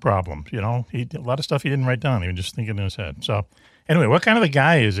problems, He a lot of stuff he didn't write down. He was just thinking in his head. So anyway, what kind of a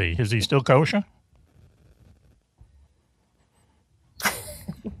guy is he? Is he still kosher?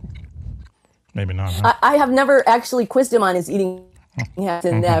 Maybe not. Huh? I have never actually quizzed him on his eating habits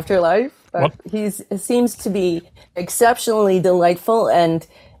in the afterlife. But he seems to be exceptionally delightful, and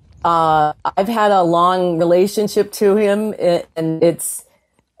I've had a long relationship to him, and it's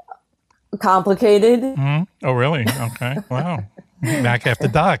complicated. Oh, really? Okay. Wow. Back after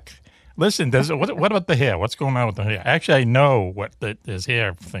dark. Listen, what about the hair? What's going on with the hair? Actually, I know what his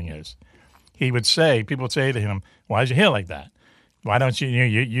hair thing is. People would say to him, "Why is your hair like that? Why don't you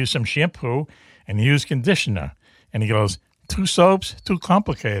use some shampoo and use conditioner?" And he goes, 2 soaps, too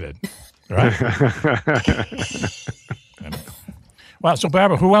complicated. Right? Wow. So,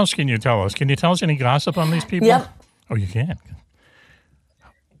 Barbara, who else can you tell us? Can you tell us any gossip on these people? Yep. Oh, you can.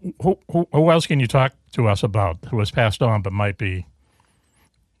 Who else can you talk to us about who has passed on but might be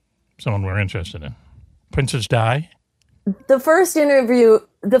someone we're interested in? Princess Di? The first interview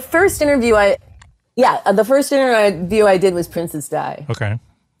I did was Princess Di. Okay.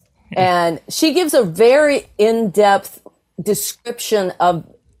 And she gives a very in-depth description of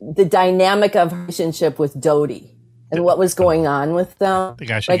the dynamic of her relationship with Dodi and what was going on with them.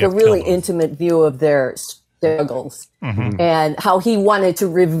 Like a really intimate view of their struggles and how he wanted to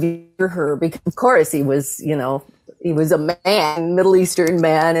revere her because, of course, he was a man, Middle Eastern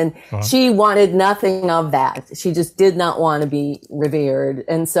man, and she wanted nothing of that. She just did not want to be revered.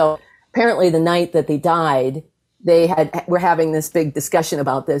 And so apparently the night that they died, were having this big discussion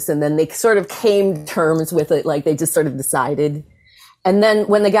about this, and then they sort of came to terms with it, like they just sort of decided. And then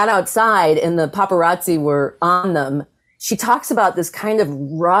when they got outside and the paparazzi were on them, she talks about this kind of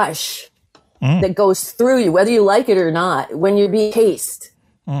rush that goes through you, whether you like it or not, when you're being chased,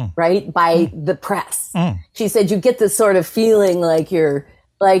 right, by the press. She said you get this sort of feeling like you're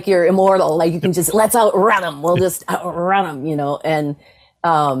immortal, like you can just, let's outrun them. We'll just outrun them, you know. And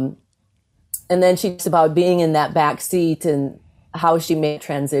then she talks about being in that back seat and how she made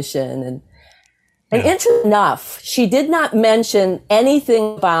transition. And interesting enough, she did not mention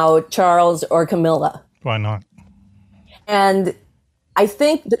anything about Charles or Camilla. Why not? And I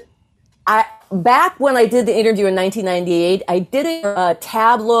think that back when I did the interview in 1998, I did a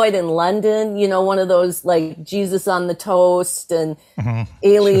tabloid in London, you know, one of those like Jesus on the Toast and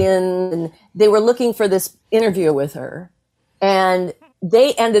Alien. And they were looking for this interview with her. And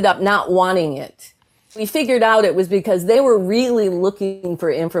they ended up not wanting it. We figured out it was because they were really looking for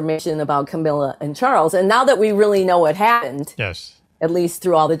information about Camilla and Charles. And now that we really know what happened, yes, at least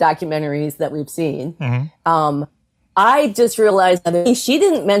through all the documentaries that we've seen, I just realized that she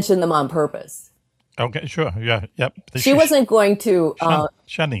didn't mention them on purpose. Okay, sure, yeah, yep. She wasn't going to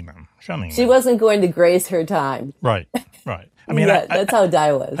shunning them. She wasn't going to grace her time. Right. I mean, that's how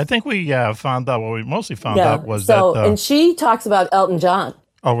Di was. I think we found out what we mostly found out was that. And she talks about Elton John.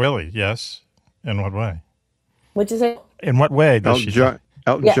 Oh, really? Yes. In what way? What'd you say? In what way does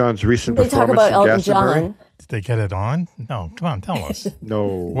Elton John's recent they talk performance about Elton in Glastonbury? John. Did they get it on? No, come on, tell us. No.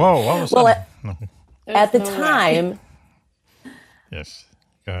 Whoa, all of a sudden. At the time. Yes,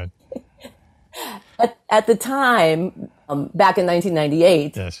 go ahead. At the time, back in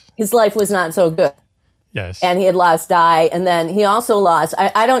 1998, his life was not so good. Yes. And he had lost Di, and then he also lost,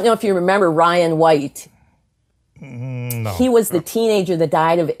 I don't know if you remember Ryan White. No. He was the teenager that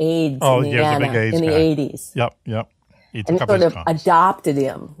died of AIDS in Indiana in the 80s. Yep. He sort of adopted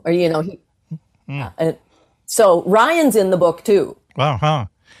him, or, you know, so Ryan's in the book too. Wow, huh?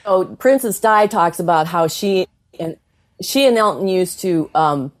 So Princess Di talks about how she and Elton used to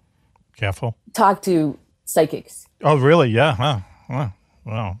talk to psychics. Oh, really? Yeah. Huh.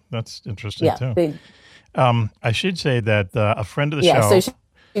 Wow, that's interesting too. I should say that a friend of the show. Yeah, so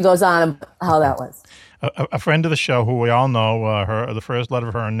she goes on how that was. A friend of the show, who we all know, the first letter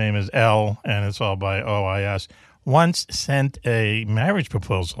of her name is L, and it's all by OIS, once sent a marriage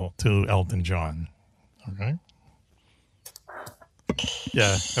proposal to Elton John. Okay.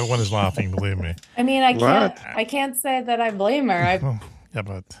 Yeah, everyone is laughing. Believe me. I mean, I can't say that I blame her. I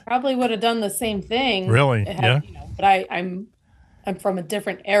but probably would have done the same thing. Really? But I'm from a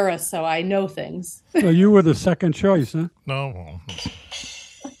different era, so I know things. So you were the second choice, huh? No.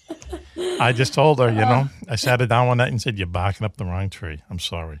 I just told her, you know, I sat her down one night and said, "You're barking up the wrong tree. I'm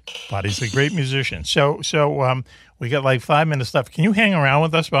sorry, but he's a great musician." So we got like 5 minutes left. Can you hang around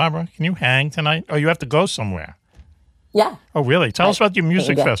with us, Barbara? Can you hang tonight? Oh, you have to go somewhere. Yeah. Oh, really? Tell us about your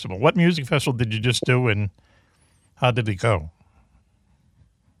music festival. What music festival did you just do, and how did it go?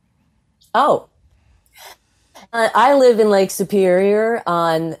 Oh, I live in Lake Superior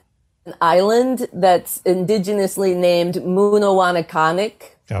on an island that's indigenously named Moonawanaconic.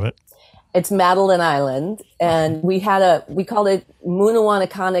 Got it. It's Madeline Island, and we called it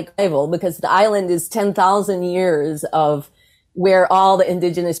Moonawanaconic Revival because the island is 10,000 years of where all the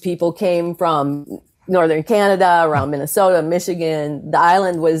indigenous people came from. Northern Canada, around Minnesota, Michigan. The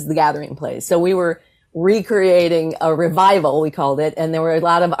island was the gathering place. So we were recreating a revival, we called it, and there were a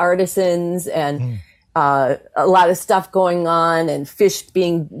lot of artisans and a lot of stuff going on, and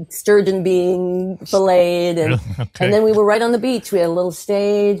sturgeon being filleted, and then we were right on the beach. We had a little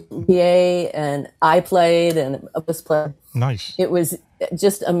stage, PA, and I played, and was played. Nice. It was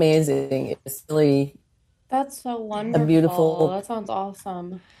just amazing. It was really that's so wonderful. Beautiful. That sounds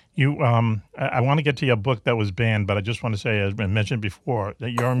awesome. You, I want to get to your book that was banned, but I just want to say, as I mentioned before,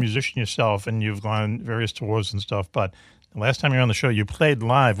 that you're a musician yourself and you've gone various tours and stuff. But the last time you were on the show, you played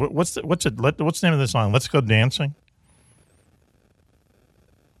live. What's the name of the song? Let's Go Dancing.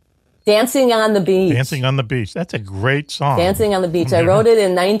 Dancing on the Beach. Dancing on the Beach. That's a great song. Dancing on the Beach. I wrote it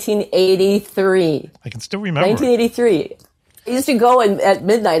in 1983. I can still remember. 1983. I used to go at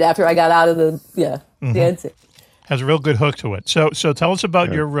midnight after I got out of the dancing. Has a real good hook to it. So tell us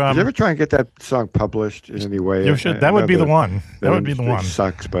about your. Did you ever try and get that song published in any way? You should. That would be the one. That would be the one. It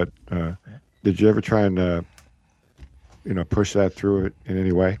sucks, but did you ever try and push that through it in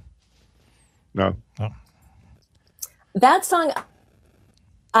any way? No. That song,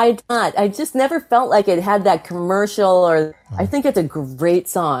 I not. I just never felt like it had that commercial. Or I think it's a great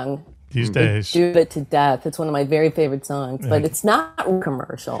song. These days, do it to death. It's one of my very favorite songs, but it's not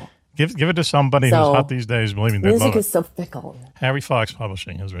commercial. Give it to somebody who's hot these days, believing they love it. Music is so fickle. Harry Fox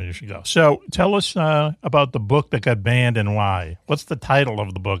Publishing is where you should go. So tell us about the book that got banned and why. What's the title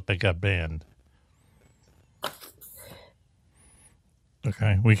of the book that got banned?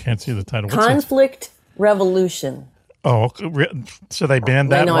 Okay, we can't see the title. What's Conflict Revolution. Oh, so they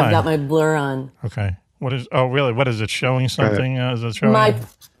banned that? I know, Why? I've got my blur on. Okay. What is? Oh, really? What is it showing? Something? Is it showing?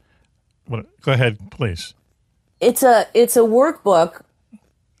 Go ahead, please. It's a workbook.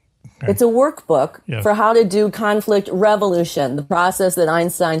 Okay. It's a workbook for how to do conflict revolution, the process that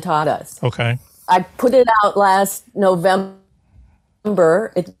Einstein taught us. Okay. I put it out last November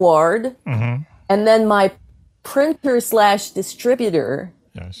at Ward, and then my printer/distributor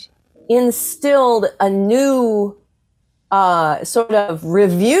instilled a new sort of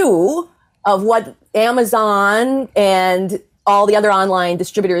review of what Amazon and all the other online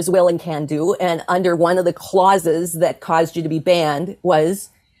distributors will and can do. And under one of the clauses that caused you to be banned was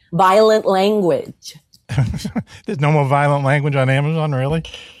violent language. There's no more violent language on Amazon, really?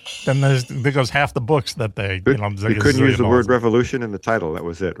 Then there goes half the books that they... You couldn't use the word revolution in the title. That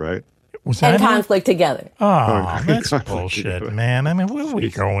was it, right? And conflict together. Oh, that's bullshit, man. I mean, where are we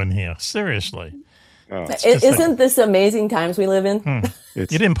going here? Seriously. Isn't this amazing times we live in? You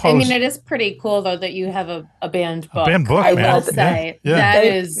didn't post... I mean, it is pretty cool, though, that you have a banned book. A banned book, I man. will say. Yeah. That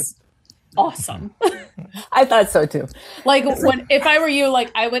is awesome. I thought so, too. Like, if I were you, like,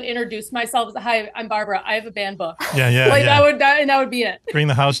 I would introduce myself as, hi, I'm Barbara. I have a banned book. Yeah. Like, that would be it. Bring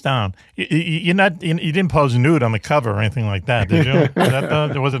the house down. You didn't pose nude on the cover or anything like that, did you?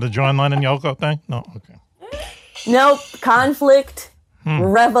 Was it a John Lennon Yoko thing? No? Okay. Nope. Conflict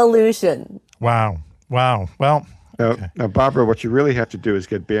revolution. Wow. Well, now, Barbara, what you really have to do is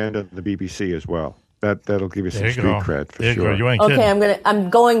get banned on the BBC as well. That'll give you some street cred for sure. You ain't kidding. I'm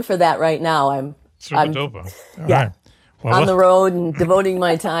going for that right now. I'm right. Well, on the road and devoting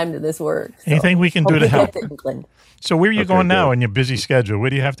my time to this work. So anything we can do to help. So where are you going now in your busy schedule? Where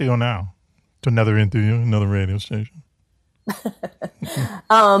do you have to go now? To another interview, another radio station?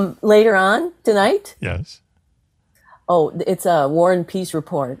 Later on tonight? Yes. Oh, it's a War and Peace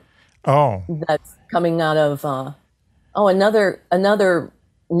report. Oh. That's coming out of another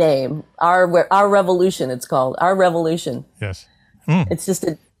name. Our Revolution, it's called. Our Revolution. Yes. It's just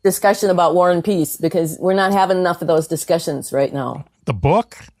a discussion about war and peace because we're not having enough of those discussions right now. The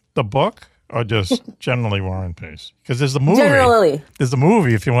book, or just generally War and Peace? Because there's the movie. Generally. There's the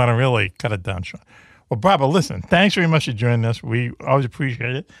movie if you want to really cut it down. Well, Barbara, listen, thanks very much for joining us. We always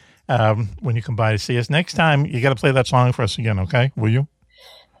appreciate it when you come by to see us. Next time, you got to play that song for us again, okay? Will you?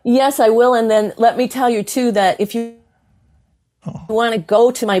 Yes, I will. And then let me tell you, too, that if you want to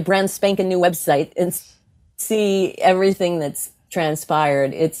go to my brand spanking new website and see everything that's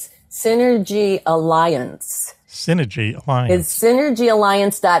transpired, it's Synergy Alliance. Synergy Alliance. It's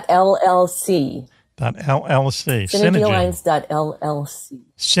synergyalliance.llc. .llc. Synergyalliance.llc.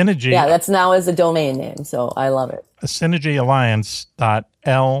 Synergy. Yeah, that's now as a domain name, so I love it.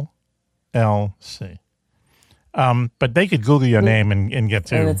 Synergyalliance.llc. But they could Google your name and get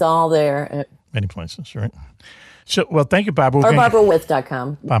to... And it's all there. Many places, right? So, well, thank you, Barbara. Or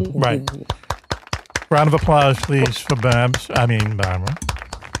BarbaraWith.com. Right. Round of applause, please, for Barbara.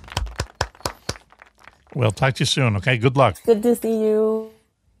 We'll talk to you soon, okay? Good luck. Good to see you.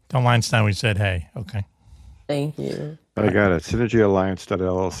 Tell Einstein we said hey, okay? Thank you. I got it.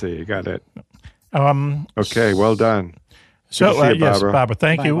 Synergyalliance.llc. You got it. Okay, well done. So, yes, Barbara,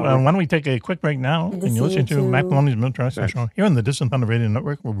 thank you. Why don't we take a quick break now? And you're listening to Mac Maloney's Military Show here on the Distant Thunder Radio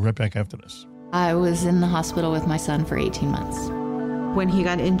Network. We'll be right back after this. I was in the hospital with my son for 18 months. When he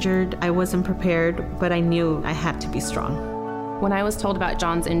got injured, I wasn't prepared, but I knew I had to be strong. When I was told about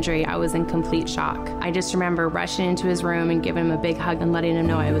John's injury, I was in complete shock. I just remember rushing into his room and giving him a big hug and letting him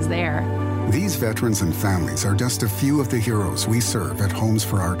know I was there. These veterans and families are just a few of the heroes we serve at Homes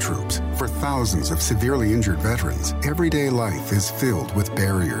for Our Troops. For thousands of severely injured veterans, everyday life is filled with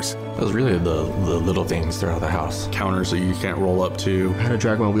barriers. It was really the little things throughout the house. Counters that you can't roll up to. How to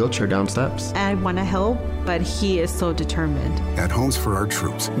drag my wheelchair down steps. I want to help, but he is so determined. At Homes for Our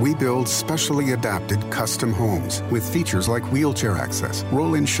Troops, we build specially adapted custom homes with features like wheelchair access,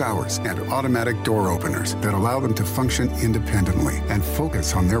 roll-in showers, and automatic door openers that allow them to function independently and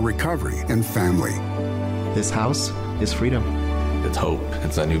focus on their recovery and family. This house is freedom. It's hope.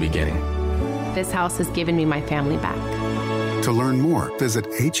 It's a new beginning. This house has given me my family back. To learn more, visit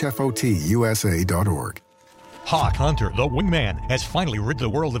hfotusa.org. Hawk Hunter, the Wingman, has finally rid the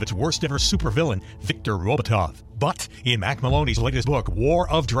world of its worst-ever supervillain, Viktor Robotov. But in Mac Maloney's latest book, War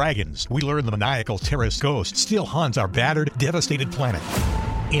of Dragons, we learn the maniacal terrorist ghost still haunts our battered, devastated planet.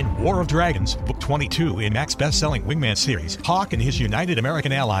 In War of Dragons, Book 22 in Mac's best-selling Wingman series, Hawk and his United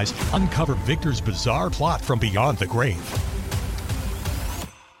American allies uncover Victor's bizarre plot from beyond the grave.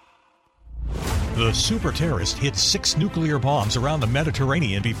 The super-terrorist hid 6 nuclear bombs around the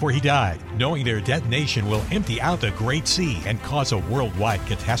Mediterranean before he died, knowing their detonation will empty out the Great Sea and cause a worldwide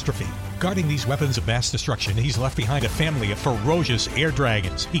catastrophe. Guarding these weapons of mass destruction, he's left behind a family of ferocious air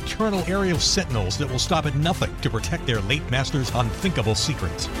dragons, eternal aerial sentinels that will stop at nothing to protect their late master's unthinkable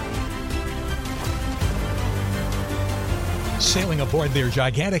secrets. Sailing aboard their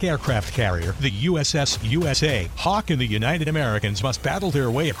gigantic aircraft carrier, the USS USA, Hawk and the United Americans must battle their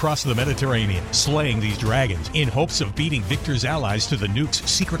way across the Mediterranean, slaying these dragons in hopes of beating Victor's allies to the nuke's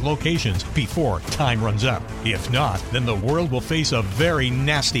secret locations before time runs out. If not, then the world will face a very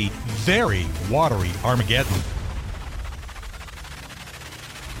nasty, very watery Armageddon.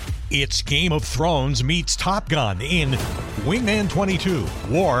 It's Game of Thrones meets Top Gun in Wingman 22,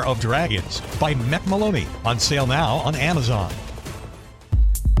 War of Dragons by Mac Maloney. On sale now on Amazon.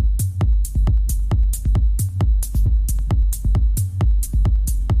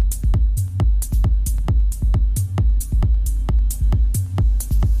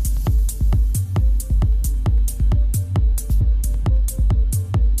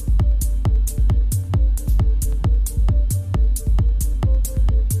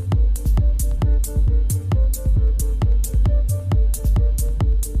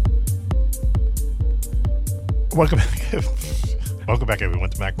 Welcome back, everyone,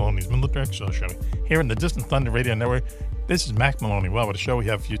 to Mac Maloney's Military Show. Here in the Distant Thunder Radio Network, this is Mac Maloney. Well, what a show we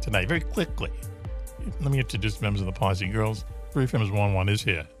have for you tonight. Very quickly, let me introduce members of the Posse Girls. Very famous one is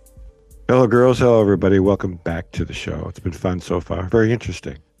here. Hello, girls. Hello, everybody. Welcome back to the show. It's been fun so far. Very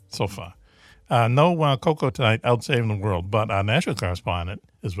interesting. So far. No Coco tonight, out saving the world, but our national correspondent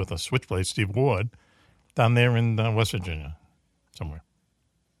is with us, Switchblade Steve Ward, down there in West Virginia, somewhere.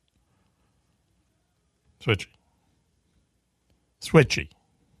 Switchy.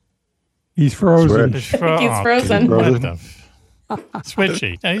 He's frozen. He's frozen.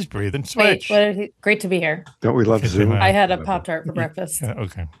 Switchy. Yeah, he's breathing. Switch. Great to be here. Don't we love Zoom? I had a Pop-Tart for breakfast. Yeah,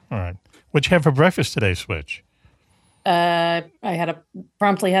 okay. All right. What'd you have for breakfast today, Switch? I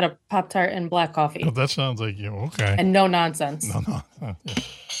promptly had a Pop-Tart and black coffee. Oh, that sounds like you. Okay. And no nonsense. No.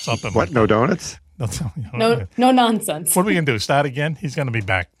 Something what? Like no donuts? No nonsense. What are we going to do? Start again? He's going to be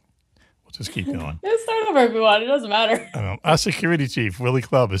back. We'll just keep going. Just start over if you want. It doesn't matter. Our security chief, Willie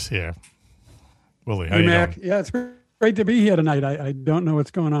Clubb, is here. Willie, how hey, you Mac. doing? Yeah, it's great to be here tonight. I don't know what's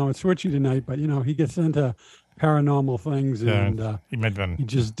going on with Switchy tonight, but, he gets into paranormal things and he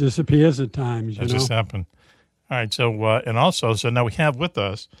just disappears at times. That just happened. All right, so now we have with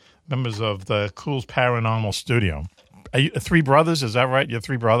us members of the Cool's Paranormal Studio. Are you 3 brothers? Is that right? You're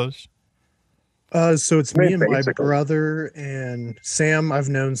 3 brothers? So it's me and my brother and Sam. I've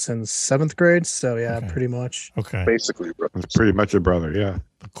known since 7th grade. So yeah, pretty much. Okay. Basically, it's pretty much a brother. Yeah.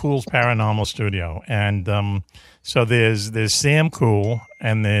 The Cool's Paranormal Studio, and so there's Sam Cool,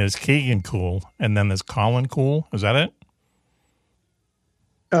 and there's Keegan Cool, and then there's Colin Cool. Is that it?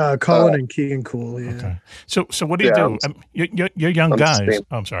 Colin and Keegan Cool. Yeah. Okay. So what do you do? You're young guys.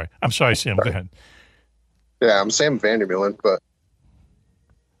 Oh, I'm sorry. I'm sorry, Sam. Go ahead. Yeah, I'm Sam Vandermeulen, but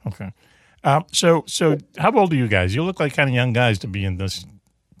okay. So how old are you guys? You look like kind of young guys to be in this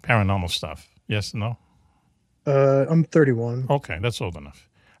paranormal stuff. Yes, no? I'm 31. Okay, that's old enough.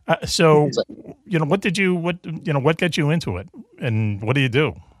 So, what got you into it, and what do you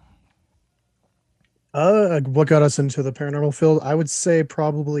do? What got us into the paranormal field? I would say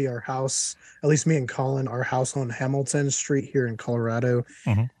probably our house, at least me and Colin, our house on Hamilton Street here in Colorado.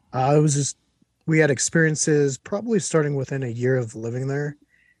 Mm-hmm. We had experiences probably starting within a year of living there.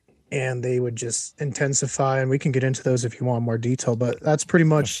 And they would just intensify, and we can get into those if you want more detail, but that's pretty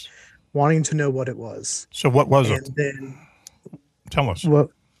much wanting to know what it was. So what was it? Then, tell us.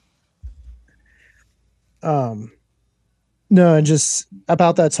 What? No, and just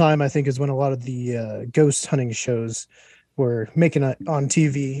about that time, I think, is when a lot of the ghost hunting shows were making it on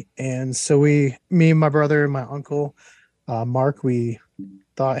TV. And so me and my brother and my uncle, Mark, we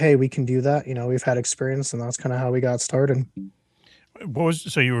thought, hey, we can do that. We've had experience, and that's kind of how we got started.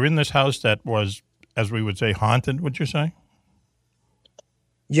 So you were in this house that was, as we would say, haunted, would you say?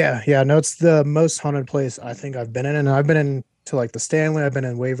 Yeah. No, it's the most haunted place I think I've been in. And I've been in to like the Stanley, I've been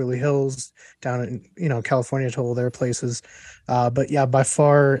in Waverly Hills, down in, California, to all their places. But yeah, by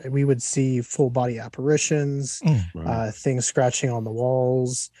far we would see full body apparitions, things scratching on the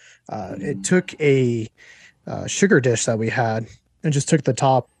walls. It took a sugar dish that we had and just took the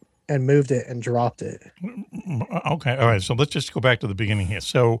top and moved it and dropped it. Okay. All right. So let's just go back to the beginning here.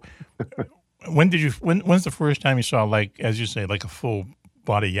 So when's the first time you saw, like, as you say, like a full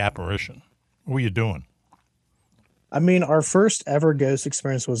body apparition? What were you doing? I mean, our first ever ghost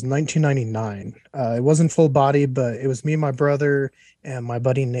experience was 1999. It wasn't full body, but it was me and my brother and my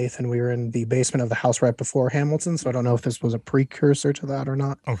buddy Nathan. We were in the basement of the house right before Hamilton, so I don't know if this was a precursor to that or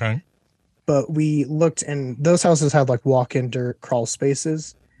not. Okay. But we looked, and those houses had like walk-in dirt crawl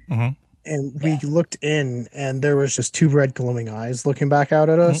spaces. Mm-hmm. And we looked in, and there was just two red glowing eyes looking back out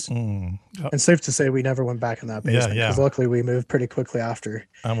at us. Mm-mm. And safe to say, we never went back in that basement because luckily we moved pretty quickly after.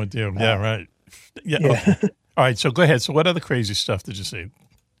 I'm with you. Yeah, right. Yeah. Okay. All right. So go ahead. So what other crazy stuff did you see?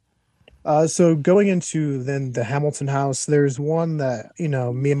 So going into then the Hamilton house, there's one that,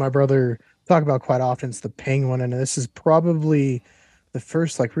 me and my brother talk about quite often. It's the penguin. And this is probably the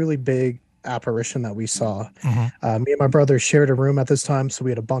first like really big apparition that we saw. Mm-hmm. Me and my brother shared a room at this time. So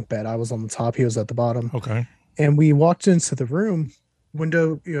we had a bunk bed. I was on the top. He was at the bottom. Okay. And we walked into the room,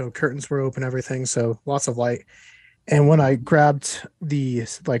 window, curtains were open, everything. So lots of light. And when I grabbed the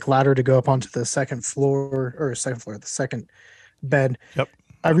like ladder to go up onto the second bed, yep,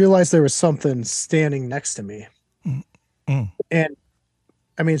 I realized there was something standing next to me. Mm-hmm. And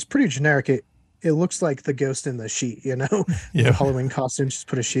I mean, it's pretty generic. It looks like the ghost in the sheet, Yeah. The Halloween costume, just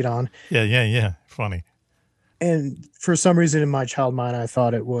put a sheet on. Yeah. Funny. And for some reason in my child mind, I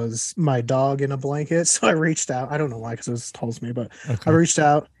thought it was my dog in a blanket. So I reached out. I don't know why, because it was as tall as me, but I reached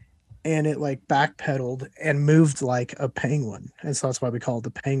out. And it like backpedaled and moved like a penguin. And so that's why we call it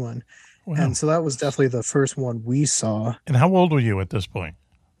the penguin. Wow. And so that was definitely the first one we saw. And how old were you at this point?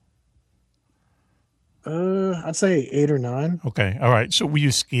 I'd say 8 or 9. Okay. All right. So were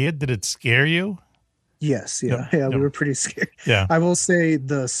you scared? Did it scare you? Yes. Yeah. Yeah. We were pretty scared. Yeah. I will say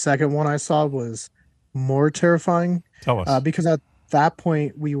the second one I saw was more terrifying. Tell us. Because at that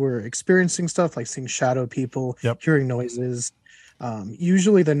point we were experiencing stuff like seeing shadow people, hearing noises.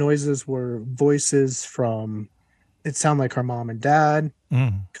 Usually the noises were voices from, it sounded like our mom and dad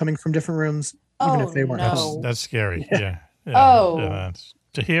coming from different rooms, even if they weren't home. That's scary. Yeah.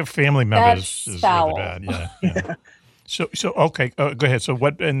 To hear family members is really bad. Yeah. So okay, go ahead. So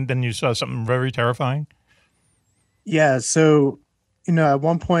what? And then you saw something very terrifying. Yeah. So at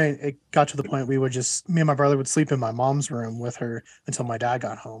one point it got to the point we would me and my brother would sleep in my mom's room with her until my dad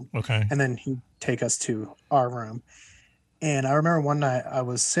got home. Okay. And then he'd take us to our room. And I remember one night I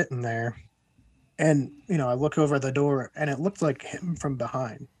was sitting there and, I look over the door and it looked like him from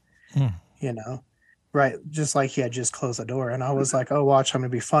behind, right. Just like he had just closed the door. And I was like, oh, watch, I'm going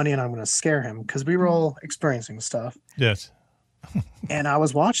to be funny and I'm going to scare him because we were all experiencing stuff. Yes. And I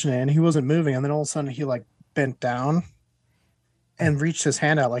was watching it and he wasn't moving. And then all of a sudden he like bent down and reached his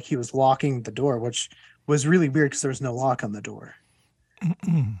hand out like he was locking the door, which was really weird because there was no lock on the door.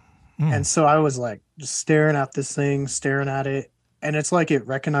 And so I was like just staring at this thing, staring at it. And it's like it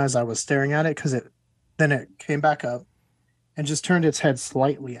recognized I was staring at it because then it came back up and just turned its head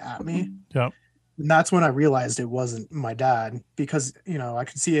slightly at me. Yep. And that's when I realized it wasn't my dad because, I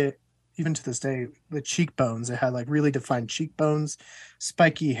could see it even to this day, the cheekbones. It had like really defined cheekbones,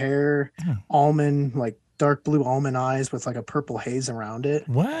 spiky hair, almond, like dark blue almond eyes with like a purple haze around it.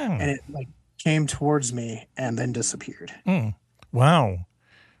 Wow. And it like came towards me and then disappeared. Wow.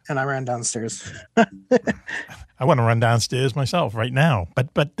 And I ran downstairs. I want to run downstairs myself right now.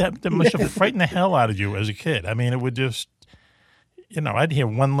 But that must have frightened the hell out of you as a kid. I mean, it would just, I'd hear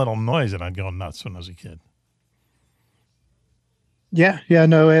one little noise and I'd go nuts when I was a kid. Yeah.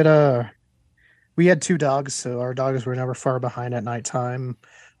 No, we had 2 dogs, so our dogs were never far behind at nighttime.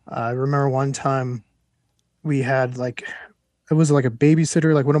 I remember one time we had it was like a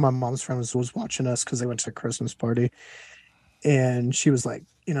babysitter, like one of my mom's friends was watching us because they went to a Christmas party. And she was like,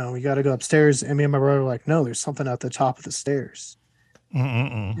 we got to go upstairs. And me and my brother were like, no, there's something at the top of the stairs.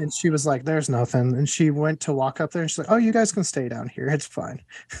 And she was like, there's nothing. And she went to walk up there and she's like, oh, you guys can stay down here. It's fine.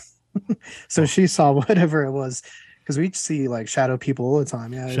 So she saw whatever it was because we see like shadow people all the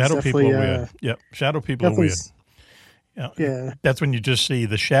time. Yeah. Shadow people are weird. Yep. Shadow people are weird. Yeah. That's when you just see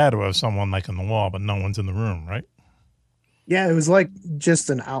the shadow of someone like on the wall, but no one's in the room, right? Yeah. It was like just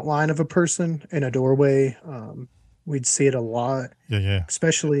an outline of a person in a doorway. We'd see it a lot. Yeah.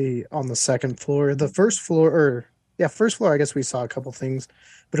 Especially on the second floor. The first floor, I guess we saw a couple things,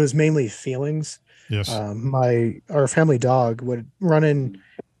 but it was mainly feelings. Yes. Our family dog would run in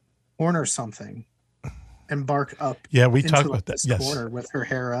corner something and bark up. Yeah, we talked about that. Yes. Corner with her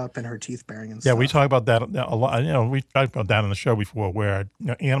hair up and her teeth baring and stuff. Yeah, we talk about that a lot. We talked about that on the show before, where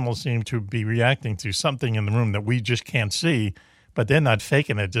animals seem to be reacting to something in the room that we just can't see, but they're not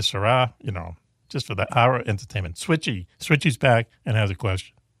faking it just for just for our entertainment. Switchy's back and has a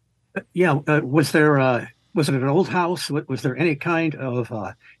question. Was it an old house? Was there any kind of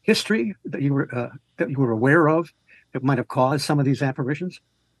history that you were aware of that might have caused some of these apparitions?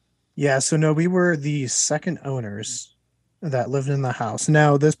 Yeah, so no, we were the second owners that lived in the house.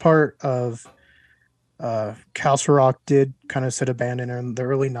 Now, this part of Castle Rock did kind of sit abandoned in the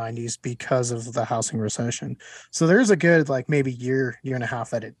early 90s because of the housing recession. So there's a good, like, maybe year and a half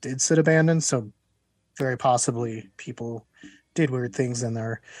that it did sit abandoned. So very possibly people did weird things in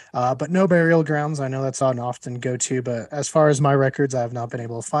there. But no burial grounds. I know that's not an often go to, but as far as my records, I have not been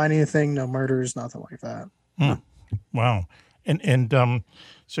able to find anything, no murders, nothing like that. Wow. And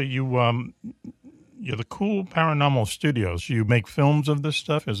so you're the Cool Paranormal Studios. You make films of this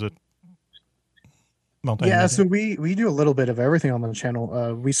stuff? Is it multimedia? Yeah, so we do a little bit of everything on the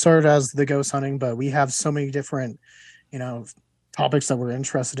channel. We started as the ghost hunting, but we have so many different, topics that we're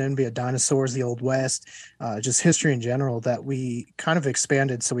interested in, be it dinosaurs, the Old West, just history in general, that we kind of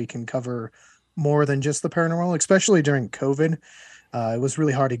expanded so we can cover more than just the paranormal, especially during COVID. It was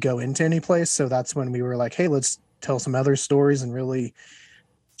really hard to go into any place. So that's when we were like, hey, let's tell some other stories and really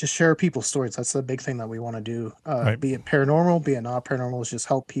just share people's stories. That's the big thing that we want to do. Right. Be it paranormal, be it not paranormal, is just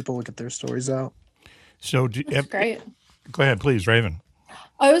help people get their stories out. So That's great. Go ahead, please, Raven.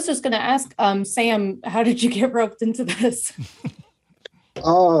 I was just going to ask, Sam, how did you get roped into this?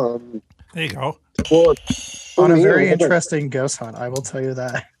 There you go. Well, on a very interesting ghost hunt, I will tell you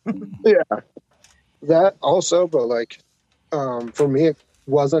that. Yeah, that also, but like, for me, it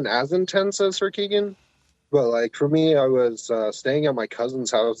wasn't as intense as for Keegan. But like for me, I was staying at my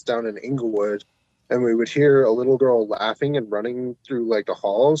cousin's house down in Inglewood, and we would hear a little girl laughing and running through like the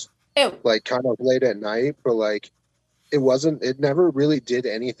halls, like kind of late at night. But like, it never really did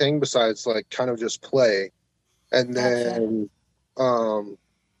anything besides like kind of just play. And then,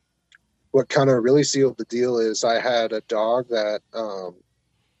 what kind of really sealed the deal is I had a dog that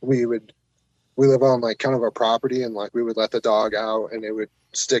we live on like kind of a property, and like we would let the dog out and it would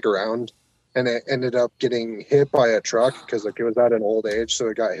stick around, and it ended up getting hit by a truck because like it was at an old age, so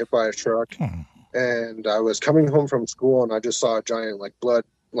it got hit by a truck. And I was coming home from school and I just saw a giant like blood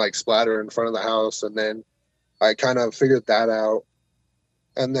like splatter in front of the house, and then I kind of figured that out.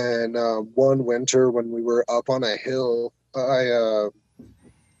 And then one winter when we were up on a hill,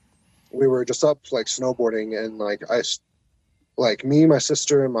 we were just up like snowboarding, and like me, my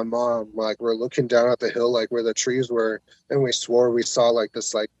sister, and my mom, like we're looking down at the hill, like where the trees were, and we swore we saw like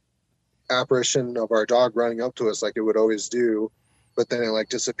this like apparition of our dog running up to us like it would always do, but then it like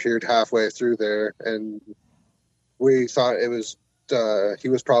disappeared halfway through there, and we thought it was he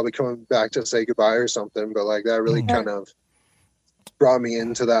was probably coming back to say goodbye or something. But like that really kind of brought me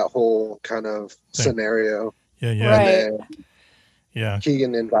into that whole kind of scenario. Yeah. Yeah.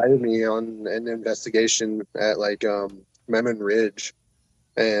 Keegan invited me on an investigation at like Memon Ridge,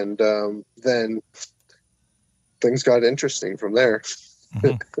 and then things got interesting from there.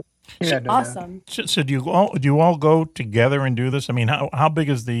 Awesome. So do you all go together and do this? I mean, how big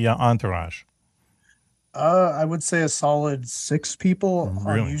is the entourage? I would say a solid 6 people.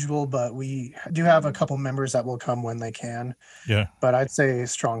 Really? Unusual, but we do have a couple members that will come when they can. Yeah. But I'd say a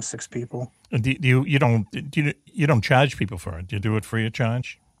strong 6 people. You don't charge people for it? Do you do it free of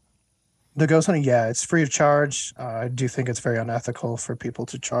charge? The ghost hunting, yeah, it's free of charge. I do think it's very unethical for people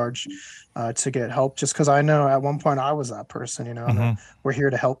to charge to get help, just because I know at one point I was that person, and we're here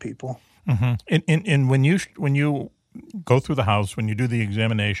to help people. And when you go through the house, when you do the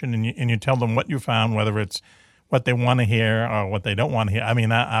examination and you tell them what you found, whether it's what they want to hear or what they don't want to hear, I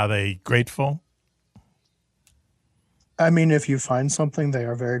mean, are they grateful? I mean, if you find something, they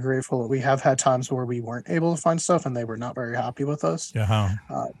are very grateful. We have had times where we weren't able to find stuff and they were not very happy with us. Yeah.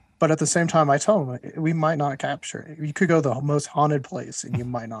 But at the same time, I tell them we might not capture it. You could go to the most haunted place and you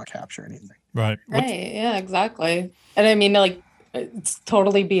might not capture anything. Right. Right. Yeah, exactly. And I mean, like, it's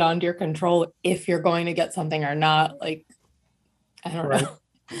totally beyond your control if you're going to get something or not. Like, I don't know.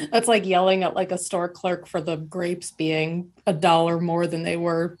 That's like yelling at like a store clerk for the grapes being $1 more than they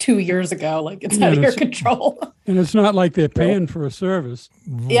were 2 years ago. Like, it's out of your control. And it's not like they're paying for a service.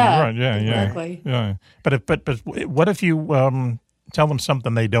 Yeah. Right. Yeah. Exactly. Yeah. But what if you tell them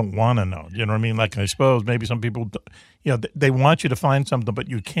something they don't want to know? You know what I mean? Like, I suppose maybe some people, they want you to find something, but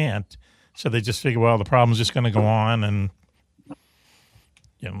you can't. So they just figure, well, the problem's just going to go on, and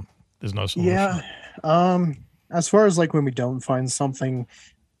there's no solution. Yeah. As far as like when we don't find something,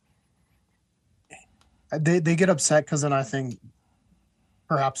 they get upset because then I think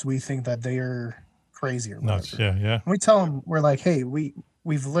perhaps we think that they are crazy or whatever. Nuts. Yeah. And we tell them, we're like, hey,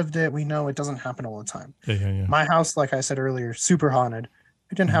 we've lived it. We know it doesn't happen all the time. Yeah. My house, like I said earlier, super haunted.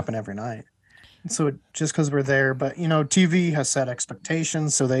 It didn't happen every night. So just because we're there, but TV has set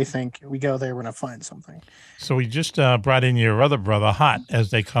expectations, so they think we go there, we're gonna find something. So we just brought in your other brother, Hot, as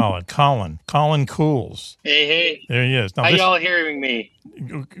they call it, Colin Cools. Hey. There he is. Now, How y'all hearing me?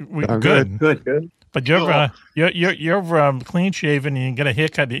 Good. But you're clean shaven and you get a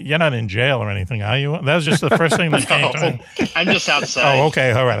haircut. You're not in jail or anything, are you? That was just the first thing that came to me. I'm just outside. Oh,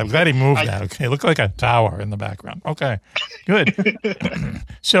 okay. All right. I'm glad he moved that. Okay. Look like a tower in the background. Okay. Good.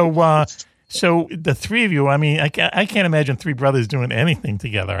 So the thrry of you, I mean, I can't imagine three brothers doing anything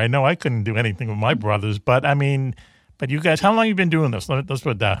together. I know I couldn't do anything with my brothers, but I mean, but you guys, how long have you been doing this? Let's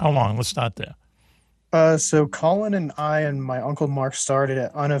put that. How long? Let's start there. So Colin and I and my uncle Mark started it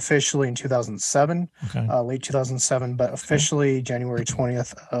unofficially in 2007, late 2007, but officially January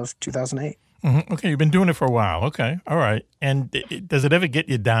 20th of 2008. Mm-hmm. Okay, you've been doing it for a while. Okay, all right. And does it ever get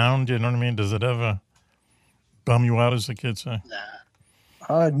you down? Do you know what I mean? Does it ever bum you out, as the kids say?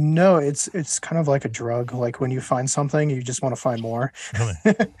 No, it's kind of like a drug. Like when you find something, you just want to find more.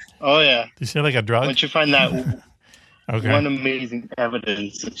 Really? Oh, yeah. Do you say like a drug? Once you find that one amazing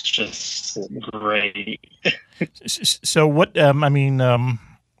evidence, it's just great. So what,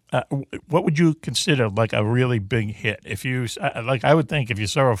 what would you consider like a really big hit? If you, I would think if you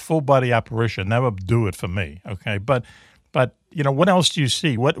saw a full body apparition, that would do it for me. Okay. But what else do you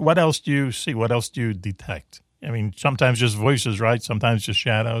see? What else do you see? What else do you detect? I mean, sometimes just voices, right? Sometimes just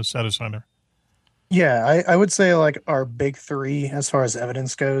shadows, center. Yeah, I would say like our big three as far as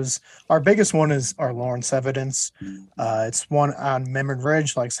evidence goes. Our biggest one is our Lawrence evidence. It's one on Memory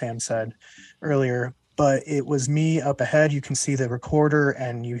Ridge, like Sam said earlier. But it was me up ahead. You can see the recorder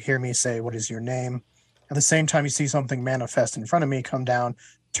and you hear me say, "What is your name?" At the same time, you see something manifest in front of me, come down,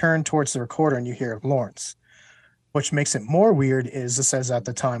 turn towards the recorder, and you hear Lawrence. Which makes it more weird is this says at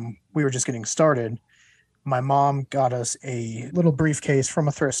the time we were just getting started. My mom got us a little briefcase from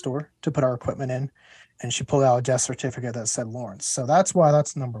a thrift store to put our equipment in, and she pulled out a death certificate that said Lawrence. So that's why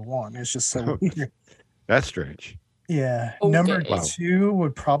that's number one. It's just so weird. That's strange. Yeah. Okay. Number two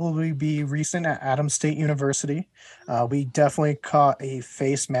would probably be recent at Adams State University. We definitely caught a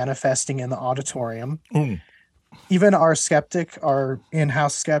face manifesting in the auditorium. Even our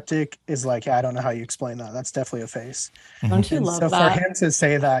in-house skeptic is like, I don't know how you explain that. That's definitely a face. Don't you love that? So that? for him to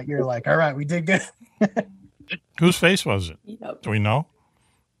say that, you're like, all right, we did good. Whose face was it? Yep. Do we know?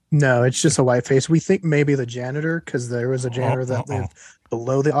 No, it's just a white face. We think maybe the janitor, because there was a janitor that lived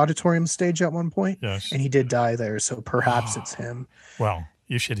below the auditorium stage at one point. Yes. And he did die there, so perhaps it's him. Well,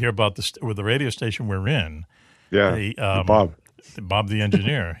 you should hear about this with the radio station we're in. Yeah, Bob the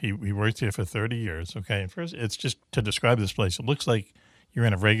engineer. He worked here for 30 years. Okay, and first, it's just to describe this place. It looks like you're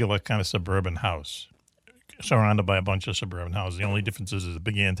in a regular kind of suburban house, surrounded by a bunch of suburban houses. The only difference is there's a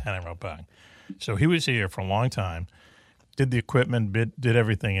big antenna out back. So he was here for a long time, did the equipment, did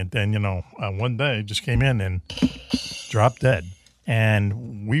everything, and then one day just came in and dropped dead.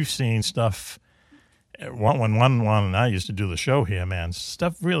 And we've seen stuff. When one and I used to do the show here, man,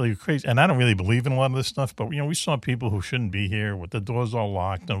 stuff really crazy. And I don't really believe in a lot of this stuff, but we saw people who shouldn't be here with the doors all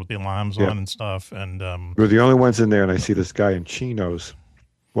locked and with the alarms on and stuff. And we're the only ones in there, and I see this guy in chinos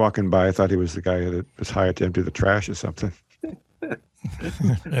walking by. I thought he was the guy that was hired to empty the trash or something.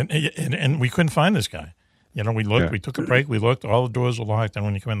 and we couldn't find this guy. We looked, we took a break, we looked, all the doors were locked, and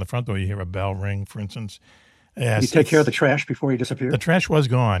when you come in the front door, you hear a bell ring, for instance. Yes, you take care of the trash before he disappeared? The trash was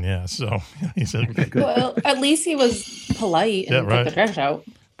gone, yeah. So he said, okay, good. Well, at least he was polite and took the trash out.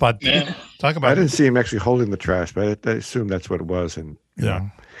 But talk about I didn't see him actually holding the trash, but I assume that's what it was. And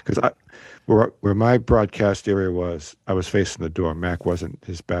because where my broadcast area was, I was facing the door. Mac wasn't.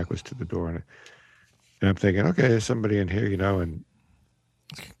 His back was to the door. And I'm thinking, okay, there's somebody in here, and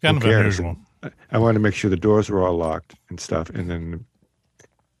kind of unusual. I wanted to make sure the doors were all locked and stuff. And then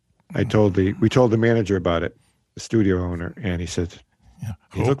we told the manager about it, the studio owner, and he said,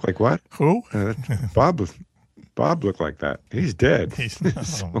 he looked like what? Who? Bob looked like that. He's dead.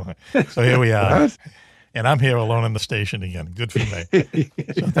 So here we are. And I'm here alone in the station again. Good for me.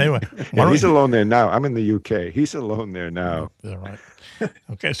 So anyway, he's alone there now. I'm in the UK. He's alone there now. Yeah, right.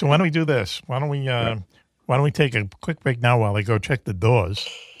 Okay, so why don't we do this? Why don't we take a quick break now while I go check the doors?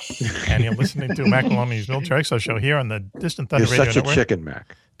 And you're listening to Mac Maloney's Military Expo Show here on the Distant Thunder Radio Network. You're such a chicken,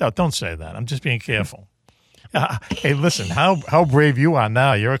 Mac. No, don't say that. I'm just being careful. Hey, listen, how brave you are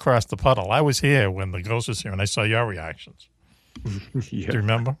now. You're across the puddle. I was here when the ghost was here, and I saw your reactions. Do you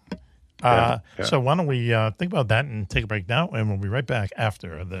remember? Yeah. So why don't we think about that and take a break now, and we'll be right back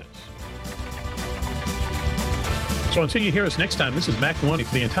after this. So until you hear us next time, this is Mac Maloney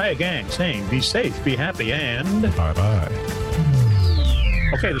for the entire gang saying be safe, be happy, and bye-bye.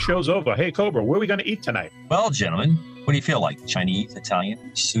 Okay, the show's over. Hey, Cobra, where are we going to eat tonight? Well, gentlemen, What do you feel like? Chinese, Italian,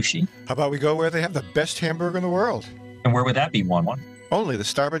 sushi? How about we go where they have the best hamburger in the world? And where would that be, One? Only the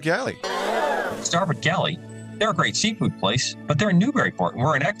Starboard Galley. Starboard Galley? They're a great seafood place, but they're in Newburyport and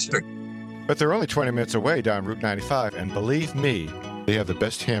we're in Exeter. But they're only 20 minutes away down Route 95, and believe me, they have the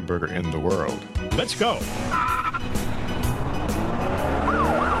best hamburger in the world. Let's go.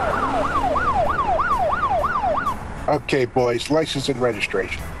 Okay, boys, license and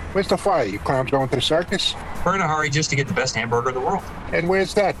registration. Where's the fire? You clowns going to the circus? We're in a hurry just to get the best hamburger in the world. And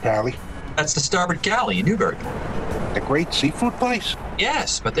where's that, Pally? That's the Starboard Galley in Newburyport. The great seafood place?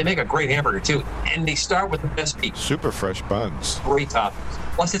 Yes, but they make a great hamburger too, and they start with the best meat. Super fresh buns. Great toppings.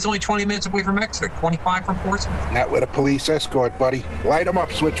 Plus, it's only 20 minutes away from Exeter, 25 from Portsmouth. Not with a police escort, buddy. Light 'em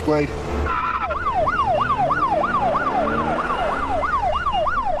up, Switchblade.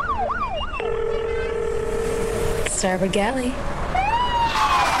 Starboard Galley.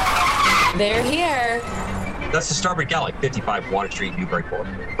 They're here. That's the Starboard Galley, 55 Water Street, Newburyport.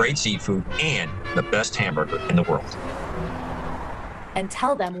 Great seafood and the best hamburger in the world. And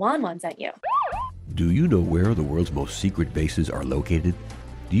tell them Juan sent you. Do you know where the world's most secret bases are located?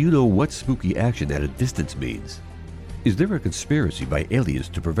 Do you know what spooky action at a distance means? Is there a conspiracy by aliens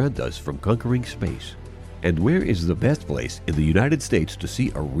to prevent us from conquering space? And where is the best place in the United States to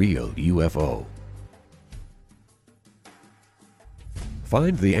see a real UFO?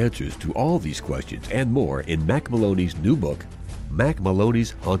 Find the answers to all these questions and more in Mac Maloney's new book, Mac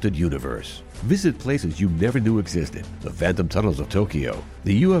Maloney's Haunted Universe. Visit places you never knew existed: the Phantom Tunnels of Tokyo,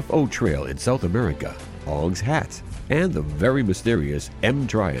 the UFO Trail in South America, Hong's Hat, and the very mysterious M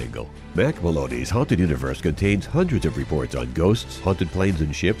Triangle. Mac Maloney's Haunted Universe contains hundreds of reports on ghosts, haunted planes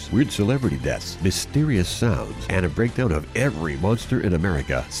and ships, weird celebrity deaths, mysterious sounds, and a breakdown of every monster in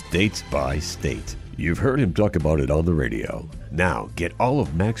America, state by state. You've heard him talk about it on the radio. Now, get all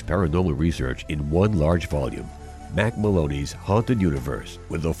of Mac's paranormal research in one large volume. Mac Maloney's Haunted Universe,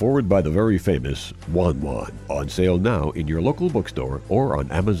 with a foreword by the very famous Juan. On sale now in your local bookstore or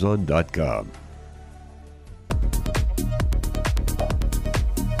on Amazon.com.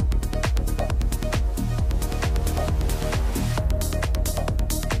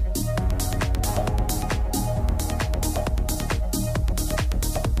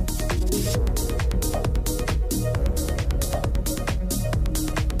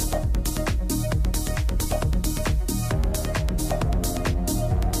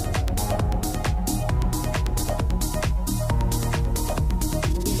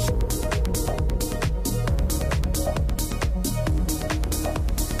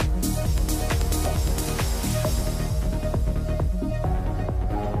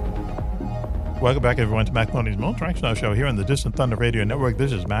 Welcome back, everyone, to Mac Maloney's Multi-Track Now Show here on the Distant Thunder Radio Network.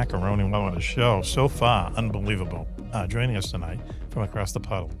 This is Macaroni Well on the show. So far, unbelievable. Joining us tonight from across the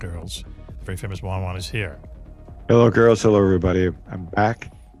puddle, girls. Very famous Juan is here. Hello, girls. Hello, everybody. I'm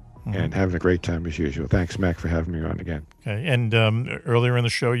back and having a great time as usual. Thanks, Mac, for having me on again. Okay. And earlier in the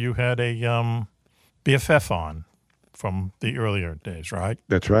show, you had a BFF on from the earlier days, right?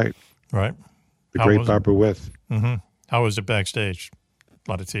 That's right. Right. The great Barbara With. Mm-hmm. How was it backstage?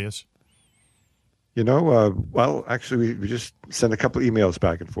 A lot of tears? You know, well, actually, we just sent a couple emails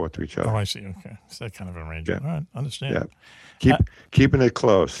back and forth to each other. Oh, I see. Okay. It's that kind of arrangement. Yeah. All right. Understand. Yeah. Keeping it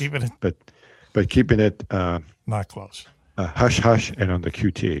close. Keeping it. But keeping it. Not close. Hush, hush, and on the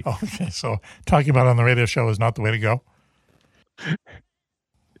QT. Oh, okay. So talking about it on the radio show is not the way to go?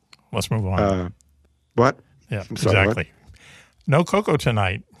 Let's move on. What? Yeah, I'm sorry, exactly. What? No Coco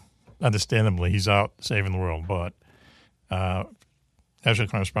tonight. Understandably, he's out saving the world, but national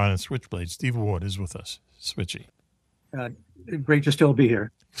correspondent Switchblade Steve Ward is with us. Switchy. Great to still be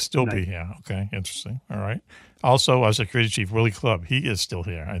here. Still be here. Okay, interesting. All right. Also, our security chief, Willie Clubb, he is still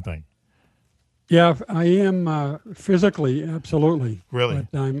here, I think. Yeah, I am physically, absolutely. Really?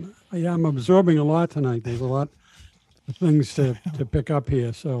 But I'm absorbing a lot tonight. There's a lot of things to pick up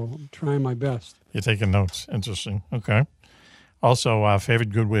here, so I'm trying my best. You're taking notes. Interesting. Okay. Also, our favorite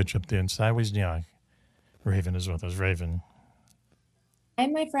good witch up there in Sideways, New York, Raven is with us. Raven. Hi,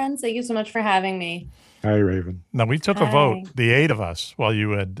 my friends. Thank you so much for having me. Hi, Raven. Now, we took a vote, the 8 of us, while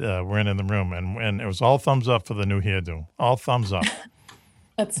you had weren't in the room, and it was all thumbs up for the new hairdo. All thumbs up.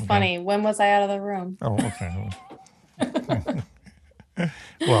 That's funny. When was I out of the room? Oh, okay.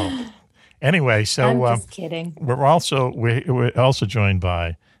 Well, anyway, so I'm just kidding. We're also joined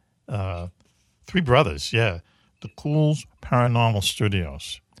by 3 brothers. Yeah, the Cools Paranormal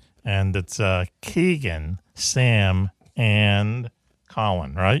Studios, and it's Keegan, Sam, and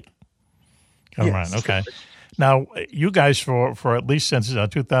Colin, right? All right. Okay. Now, you guys, for at least since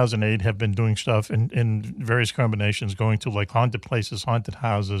 2008, have been doing stuff in various combinations, going to like haunted places, haunted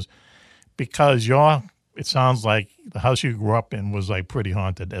houses, because it sounds like the house you grew up in was like pretty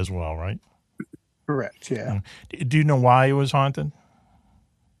haunted as well, right? Correct. Yeah. Do you know why it was haunted?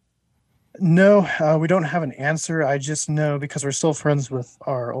 No, we don't have an answer. I just know because we're still friends with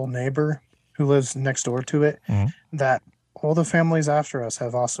our old neighbor who lives next door to it, that all the families after us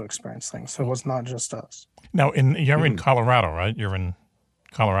have also experienced things. So it was not just us. Now, you're in Colorado, right? You're in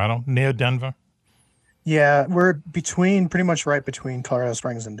Colorado, near Denver? Yeah, we're pretty much right between Colorado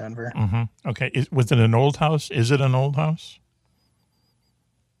Springs and Denver. Okay. Was it an old house? Is it an old house?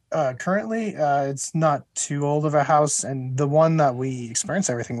 Currently, it's not too old of a house, and the one that we experienced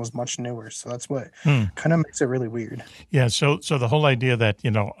everything was much newer. So that's what kind of makes it really weird. Yeah. So the whole idea that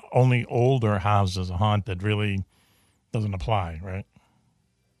only older houses are haunted really doesn't apply, right?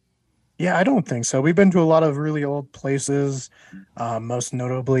 Yeah, I don't think so. We've been to a lot of really old places, most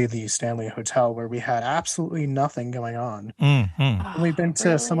notably the Stanley Hotel, where we had absolutely nothing going on. And we've been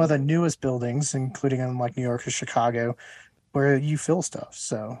to some of the newest buildings, including in like New York or Chicago, where you feel stuff.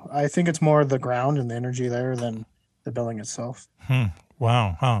 So I think it's more the ground and the energy there than the building itself.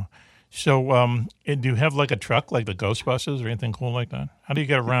 Wow. Huh. So do you have like a truck like the Ghostbusters or anything cool like that? How do you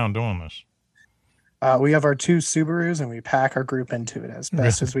get around doing this? We have our 2 Subarus, and we pack our group into it as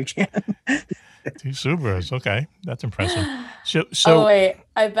best as we can. 2 Subarus. Okay. That's impressive. So oh, wait.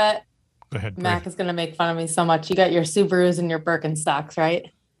 I bet go ahead, Mac is going to make fun of me so much. You got your Subarus and your Birkenstocks,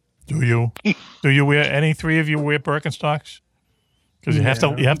 right? Do you? Do you wear, any 3 of you wear Birkenstocks? Because you have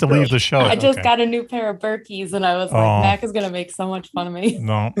to leave the show. I just got a new pair of Birkies, and I was like, Mac is going to make so much fun of me.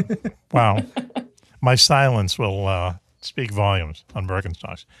 No. Wow. My silence will speak volumes on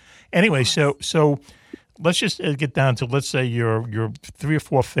Birkenstocks. Anyway, so let's just get down to, let's say your 3 or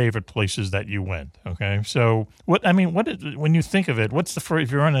 4 favorite places that you went. Okay, so when you think of it, what's the first?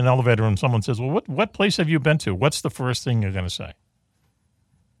 If you're in an elevator and someone says, "Well, what place have you been to?" What's the first thing you're going to say?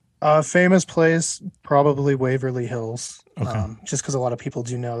 Famous place, probably Waverly Hills. Okay. Just because a lot of people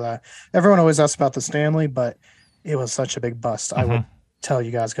do know that. Everyone always asks about the Stanley, but it was such a big bust. I would tell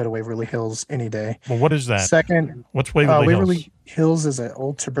you guys go to Waverly Hills any day. Well, what is that? Second, what's Waverly Hills? Waverly Hills is an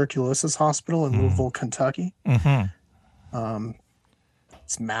old tuberculosis hospital in Louisville, Kentucky. It's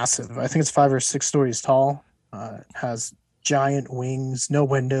massive. I think it's 5 or 6 stories tall. It has giant wings, no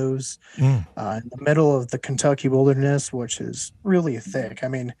windows, in the middle of the Kentucky wilderness, which is really thick. I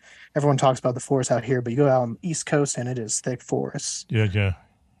mean, everyone talks about the forest out here, but you go out on the East Coast and it is thick forest. Yeah.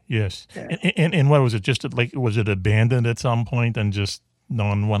 Yes. Yeah. And what was it? Just like, was it abandoned at some point and just no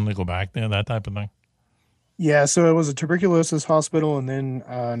one wanted to go back there, that type of thing? Yeah, so it was a tuberculosis hospital and then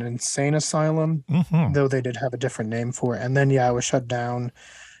an insane asylum, though they did have a different name for it. And then, it was shut down.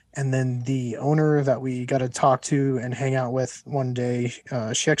 And then the owner that we got to talk to and hang out with one day,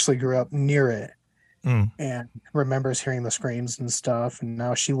 she actually grew up near it and remembers hearing the screams and stuff. And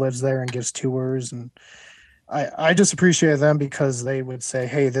now she lives there and gives tours. And I just appreciate them because they would say,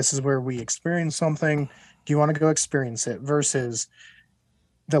 hey, this is where we experienced something. Do you want to go experience it? Versus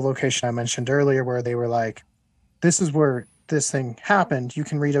the location I mentioned earlier where they were like, this is where this thing happened. You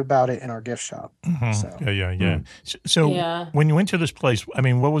can read about it in our gift shop. So. Yeah. So when you went to this place, I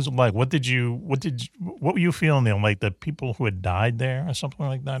mean, what was it like? What were you feeling there? Like the people who had died there or something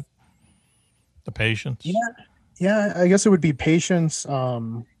like that? The patients? Yeah, I guess it would be patients.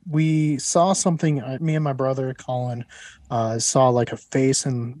 We saw something, me and my brother, Colin, saw like a face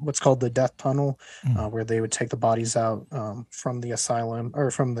in what's called the death tunnel, where they would take the bodies out from the asylum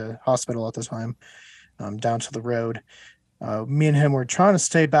or from the hospital at the time down to the road. Me and him were trying to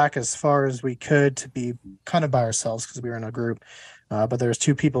stay back as far as we could to be kind of by ourselves because we were in a group. But there was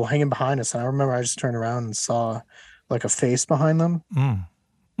 2 people hanging behind us. And I remember I just turned around and saw like a face behind them,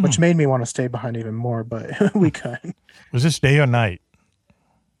 which made me want to stay behind even more, but we couldn't. Was this day or night?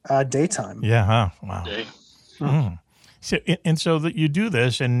 Daytime. Yeah, huh? Wow. Day. So that you do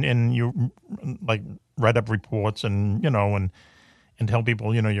this and you like write up reports and, and tell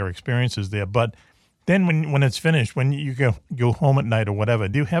people, your experiences there. But then when it's finished, when you go home at night or whatever,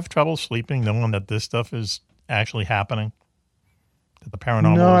 do you have trouble sleeping knowing that this stuff is actually happening? That the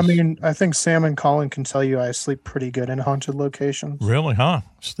paranormal No, I mean, I think Sam and Colin can tell you I sleep pretty good in haunted locations. Really, huh?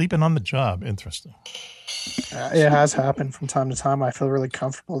 Sleeping on the job. Interesting. It has happened from time to time. I feel really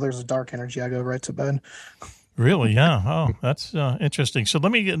comfortable. There's a dark energy. I go right to bed. Really? Yeah. Oh, that's interesting. So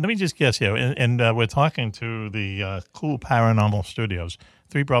let me just guess here. And we're talking to the Cool Paranormal Studios,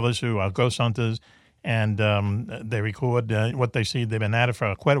 3 brothers who are ghost hunters, and they record what they see. They've been at it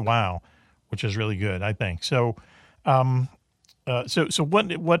for quite a while, which is really good, I think. So, so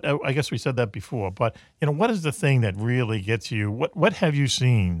what? I guess we said that before, but what is the thing that really gets you? What have you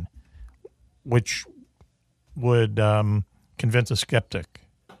seen, which would convince a skeptic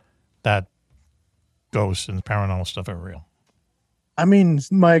that ghosts and paranormal stuff are real? I mean,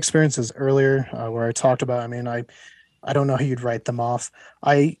 my experiences earlier where I talked about, I mean, I don't know how you'd write them off.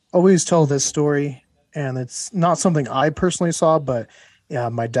 I always tell this story, and it's not something I personally saw, but yeah,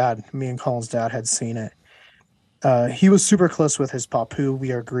 my dad, me and Colin's dad had seen it. He was super close with his papu.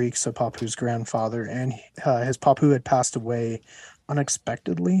 We are Greek, so papu's grandfather, and his papu had passed away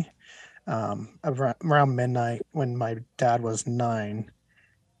unexpectedly around midnight when my dad was 9.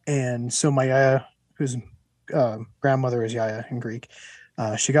 And so my yaya, whose grandmother is yaya in Greek,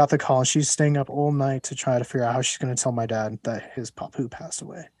 she got the call and she's staying up all night to try to figure out how she's going to tell my dad that his papu passed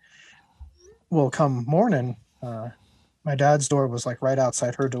away. Well, come morning, my dad's door was like right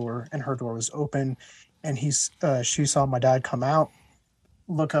outside her door, and her door was open, and she saw my dad come out,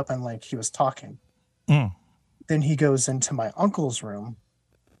 look up, and like he was talking. Then he goes into my uncle's room,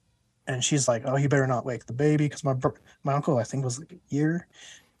 and she's like, "Oh, he better not wake the baby," because my uncle, I think, was like a year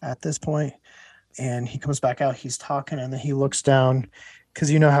at this point. And he comes back out, he's talking, and then he looks down, because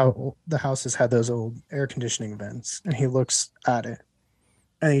you know how the houses had those old air conditioning vents, and he looks at it,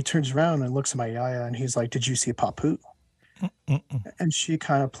 and he turns around and looks at my yaya, and he's like, "Did you see papu?" And she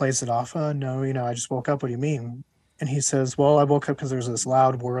kind of plays it off. No, I just woke up. What do you mean? And he says, "Well, I woke up because there was this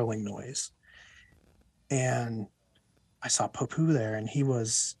loud whirling noise. And I saw Papu there, and he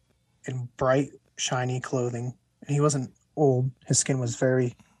was in bright, shiny clothing. And he wasn't old. His skin was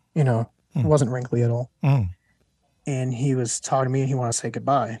very, it wasn't wrinkly at all. And he was talking to me, and he wanted to say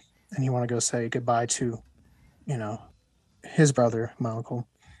goodbye. And he wanted to go say goodbye to, his brother, my uncle.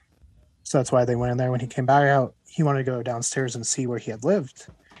 So that's why they went in there. When he came back out, he wanted to go downstairs and see where he had lived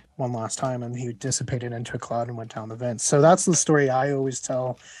one last time, and he dissipated into a cloud and went down the vents. So that's the story I always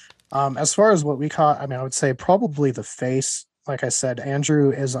tell. As far as what we caught, I mean, I would say probably the face. Like I said,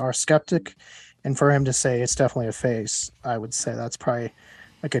 Andrew is our skeptic, and for him to say it's definitely a face, I would say that's probably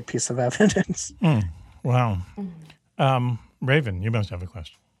a good piece of evidence. Wow. Raven, you must have a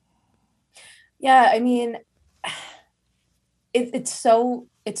question. Yeah, I mean, it's so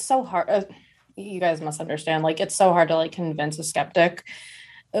hard. You guys must understand, like, it's so hard to like convince a skeptic,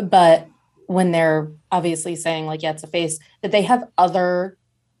 but when they're obviously saying like, yeah, it's a face, that they have other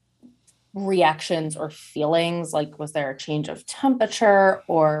reactions or feelings. Like, was there a change of temperature,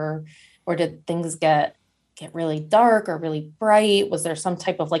 or did things get really dark or really bright? Was there some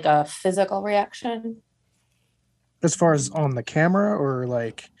type of like a physical reaction? As far as on the camera, or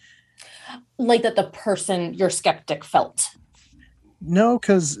like that the person, your skeptic, felt? No,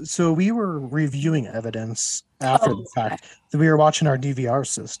 because we were reviewing evidence after the fact. We were watching our DVR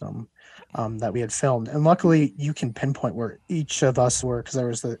system that we had filmed, and luckily you can pinpoint where each of us were, because there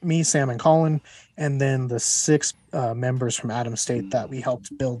was me, Sam, and Colin, and then the 6 members from Adams State that we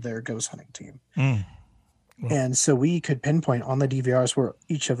helped build their ghost hunting team. And so we could pinpoint on the DVRs where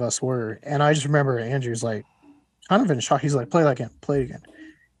each of us were. And I just remember Andrew's like kind of in shock. He's like, "Play that again, play it again."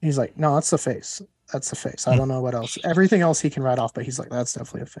 And he's like, "No, that's the face. That's the face. I don't know what else." Everything else he can write off, but he's like, "That's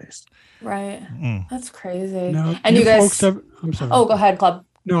definitely a face." Right. That's crazy. Now, and you guys, folks I'm sorry. Oh, go ahead, Club.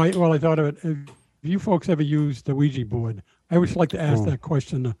 No, I thought of it. Have you folks ever used the Ouija board? I always like to ask that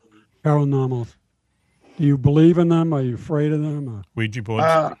question to paranormals. Do you believe in them? Are you afraid of them? Or? Ouija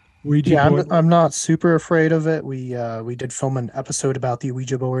boards? Ouija board? I'm not super afraid of it. We did film an episode about the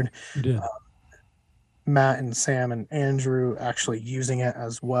Ouija board. You did. Matt and Sam and Andrew actually using it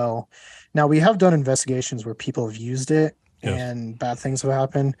as well. Now, we have done investigations where people have used it and bad things have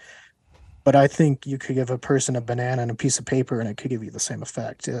happened. But I think you could give a person a banana and a piece of paper, and it could give you the same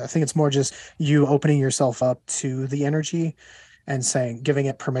effect. I think it's more just you opening yourself up to the energy and giving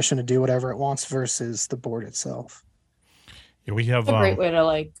it permission to do whatever it wants versus the board itself. Yeah, we have a great way to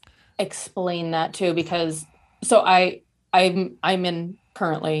like explain that too, because I'm in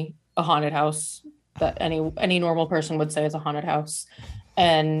currently a haunted house that any normal person would say is a haunted house.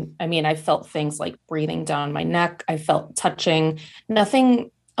 And I mean, I felt things like breathing down my neck. I felt touching, nothing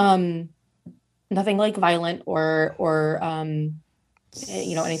like violent or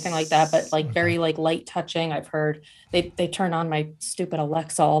anything like that, but like very like light touching. I've heard they turn on my stupid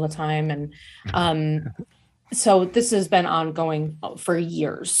Alexa all the time. And so this has been ongoing for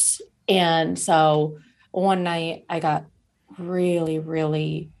years. And so one night I got really,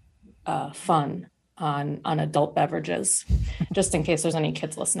 really fun on adult beverages, just in case there's any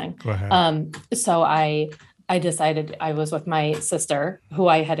kids listening. Go ahead. So I decided, I was with my sister, who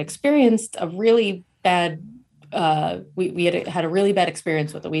I had experienced a really bad, we had a really bad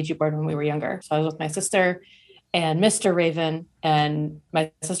experience with the Ouija board when we were younger. So I was with my sister and Mr. Raven, and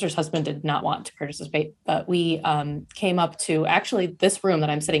my sister's husband did not want to participate, but we came up to actually this room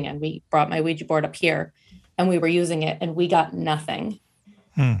that I'm sitting in. We brought my Ouija board up here and we were using it, and we got nothing.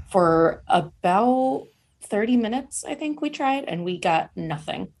 for about 30 minutes. I think we tried, and we got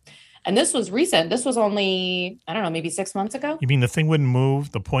nothing. And this was recent. This was only, I don't know, maybe 6 months ago. You mean the thing wouldn't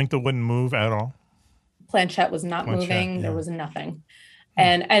move? The pointer wouldn't move at all? Planchette was not moving. Yeah. There was nothing.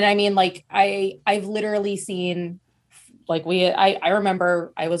 And I mean, like, I've literally seen, like, I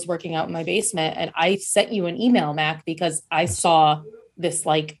remember I was working out in my basement, and I sent you an email, Mac, because I saw this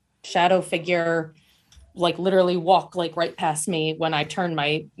like shadow figure, like literally walk like right past me when I turned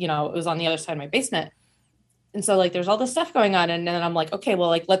my, it was on the other side of my basement. And so like, there's all this stuff going on. And then I'm like, okay, well,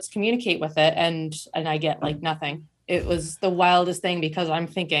 like, let's communicate with it. And I get like nothing. It was the wildest thing, because I'm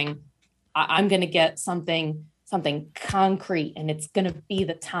thinking I'm going to get something concrete, and it's going to be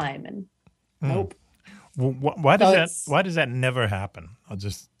the time. And nope. Well, why does that never happen? I'll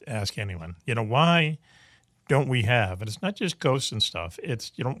just ask anyone. Why don't we have, and it's not just ghosts and stuff,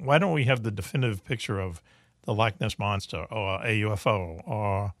 it's, why don't we have the definitive picture of the Loch Ness Monster or a UFO,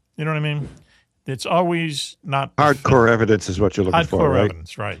 or, you know what I mean? It's always not... Hardcore evidence is what you're looking for, right? Hardcore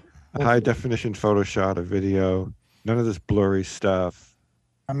evidence, right. A high-definition photo shot, a video, none of this blurry stuff.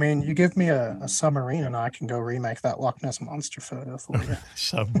 I mean, you give me a submarine, and I can go remake that Loch Ness Monster photo for you.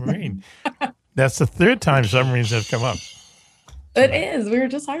 Submarine. That's the third time submarines have come up. It is. We were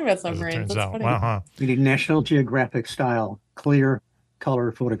just talking about submarines. That's funny. Uh-huh. We need National Geographic style, clear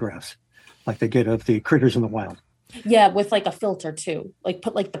color photographs, like they get of the critters in the wild. Yeah, with like a filter too. Like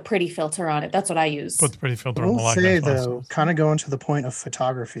put like the pretty filter on it. That's what I use. Put the pretty filter I on will the Loch say, Ness though, Monster. kind of going to the point of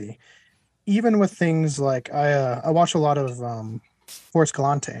photography, even with things like I watch a lot of Forrest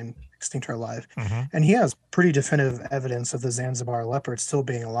Galante in Extinct or Alive, and he has pretty definitive evidence of the Zanzibar leopard still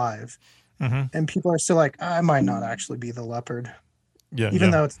being alive. And people are still like, I might not actually be the leopard.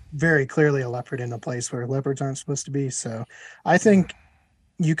 Even though it's very clearly a leopard in a place where leopards aren't supposed to be. So I think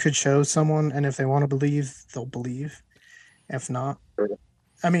you could show someone, and if they want to believe, they'll believe. If not,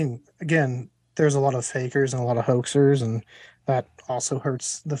 I mean, again, there's a lot of fakers and a lot of hoaxers, and that also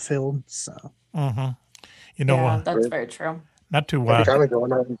hurts the field. So, that's very true. Not too kind of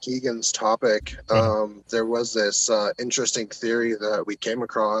going on Keegan's topic. There was this interesting theory that we came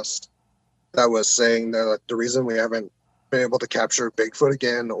across that was saying that the reason we haven't been able to capture Bigfoot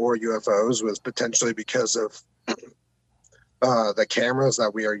again or UFOs was potentially because of the cameras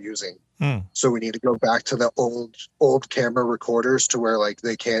that we are using. So we need to go back to the old camera recorders to where like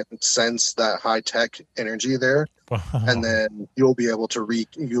they can't sense that high tech energy there, and then you'll be able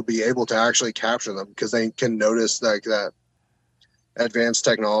to actually capture them because they can notice like that advanced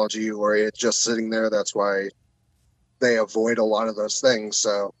technology, or it's just sitting there. That's why they avoid a lot of those things.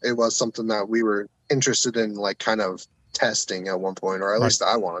 So it was something that we were interested in, like kind of testing at one point, or at least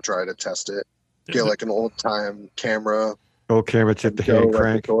I want to try to test it. Get like an old time camera. Old camera, tip the hand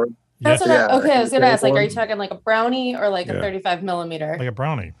crank. That's what I was going to ask. Like, are you talking like a brownie or like a 35 millimeter? Like a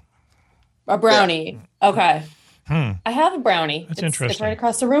brownie. A brownie. Yeah. Okay. I have a brownie. That's interesting. It's right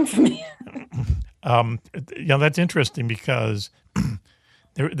across the room from me. That's interesting because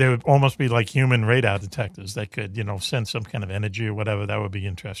there would almost be like human radar detectors that could, sense some kind of energy or whatever. That would be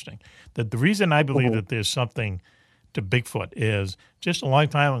interesting. The reason I believe that there's something to Bigfoot is just a long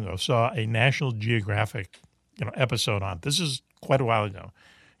time ago, saw a National Geographic, episode on. This is quite a while ago.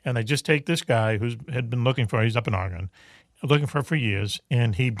 And they just take this guy had been looking for, he's up in Oregon, looking for years,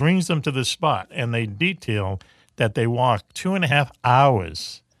 and he brings them to this spot, and they detail that they walked 2.5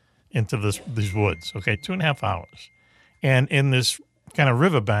 hours into these woods, 2.5 hours. And in this kind of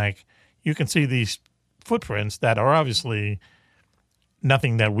riverbank, you can see these footprints that are obviously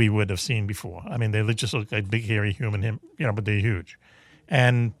nothing that we would have seen before. I mean, they just look like big, hairy human, but they're huge.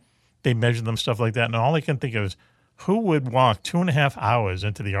 And they measure them, stuff like that, and all I can think of is, who would walk 2.5 hours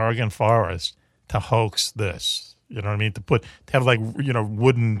into the Oregon forest to hoax this? You know what I mean? To have like,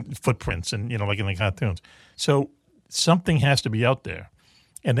 wooden footprints and, like in the cartoons. So something has to be out there.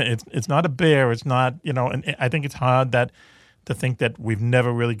 And it's not a bear. It's not, and I think it's hard to think that we've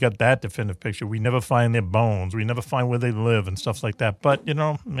never really got that definitive picture. We never find their bones. We never find where they live and stuff like that. But,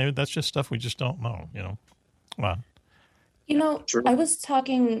 maybe that's just stuff we just don't know, Wow. Sure. I was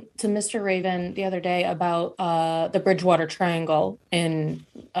talking to Mr. Raven the other day about the Bridgewater Triangle in,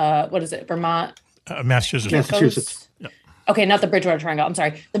 Vermont? Massachusetts. Yeah. Okay, not the Bridgewater Triangle. I'm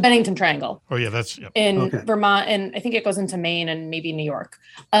sorry. The Bennington Triangle. Oh, yeah, that's... Yeah. In Vermont, and I think it goes into Maine and maybe New York.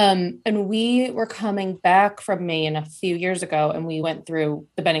 And we were coming back from Maine a few years ago, and we went through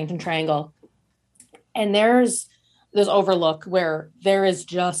the Bennington Triangle. And there's this overlook where it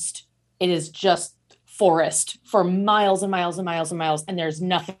is just forest for miles and miles and miles and miles, and there's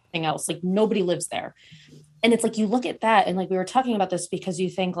nothing else. Like, nobody lives there. And it's like, you look at that, and like, we were talking about this because you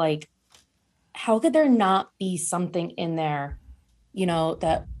think like, how could there not be something in there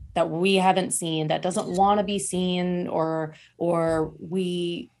that we haven't seen, that doesn't want to be seen, or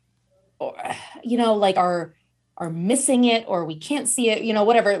we, or, like are missing it, or we can't see it,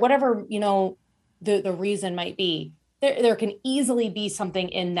 whatever, the reason might be. There can easily be something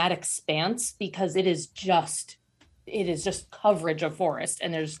in that expanse because it is just coverage of forest,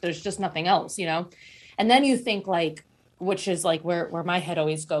 and there's just nothing else, And then you think, like, which is like where my head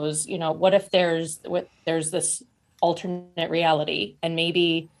always goes, what if there's this alternate reality, and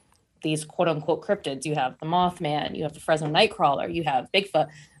maybe these quote unquote cryptids, you have the Mothman, you have the Fresno Nightcrawler, you have Bigfoot.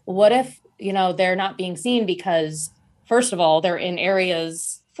 What if, they're not being seen because, first of all, they're in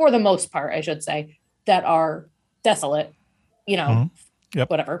areas, for the most part, I should say, that are desolate,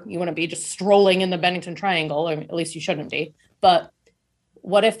 whatever. You wouldn't be just strolling in the Bennington Triangle, or at least you shouldn't be. But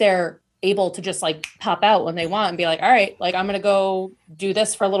what if they're able to just like pop out when they want and be like, all right, like I'm going to go do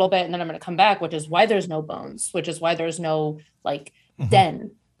this for a little bit and then I'm going to come back, which is why there's no bones, which is why there's no like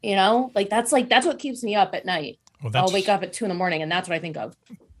den, like that's what keeps me up at night. Well, I'll wake up at 2 a.m. and that's what I think of.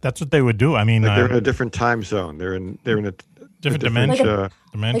 That's what they would do. I mean, they're in a different time zone. They're in a different dimension.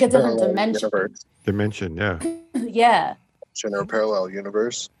 Like a different dimension. Dimension, yeah. Yeah. Or parallel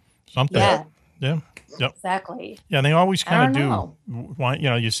universe. Something. Yeah. Yeah. Yep. Exactly. Yeah, and they always kind of do.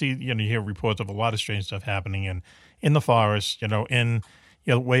 You see, you hear reports of a lot of strange stuff happening in the forest. In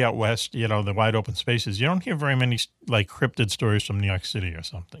way out west. The wide open spaces. You don't hear very many like cryptid stories from New York City or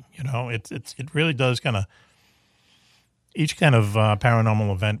something. It really does kind of. Each kind of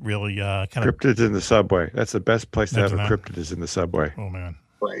paranormal event really kind of... Cryptids in the subway. That's the best place to have a cryptid is in the subway. Oh, man.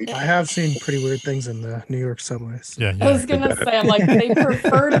 Right. I have seen pretty weird things in the New York subways. Yeah. I was going to say, I'm like, they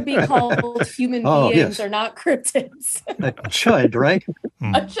prefer to be called human beings. Yes. They're not cryptids. A chud, right?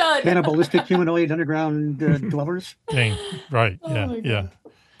 A chud. Cannibalistic humanoid underground dwellers. Dang. Right. Yeah. Yeah.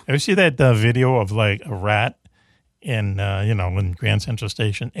 Ever see that video of like a rat in Grand Central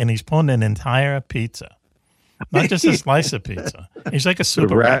Station, and he's pulling an entire pizza? Not just a slice of pizza. He's like a super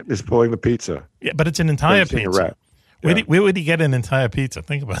The rat is pulling the pizza. Yeah, but it's an entire pizza. Rat. Where would he get an entire pizza?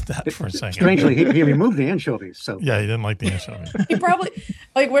 Think about that for a second. Strangely, he removed the anchovies. So yeah, he didn't like the anchovies.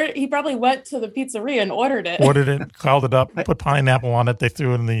 He probably went to the pizzeria and ordered it. Called it up, put pineapple on it. They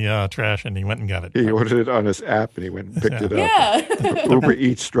threw it in the trash, and he went and got it. He ordered it on his app, and he went and picked it up. Yeah. Uber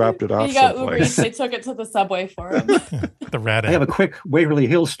Eats dropped it off. He got Uber Eats. They took it to the subway for him. The rat. I have a quick Waverly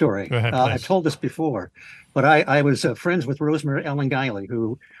Hills story. Go ahead, I've told this before. But I was friends with Rosemary Ellen Guiley,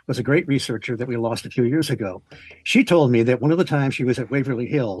 who was a great researcher that we lost a few years ago. She told me that one of the times she was at Waverly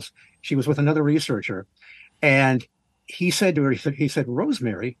Hills, she was with another researcher, and he said to her, he said,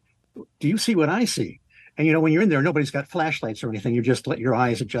 Rosemary, do you see what I see? And when you're in there, nobody's got flashlights or anything. You just let your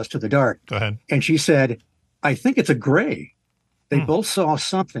eyes adjust to the dark. Go ahead. And she said, I think it's a gray. They both saw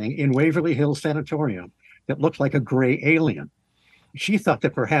something in Waverly Hills Sanatorium that looked like a gray alien. She thought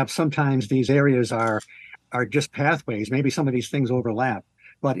that perhaps sometimes these areas are just pathways. Maybe some of these things overlap,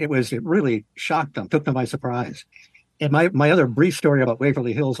 but it really shocked them, took them by surprise. And my other brief story about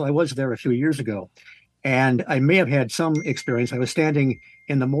Waverly Hills, I was there a few years ago, and I may have had some experience. I was standing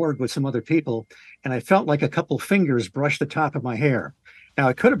in the morgue with some other people, and I felt like a couple fingers brushed the top of my hair. Now,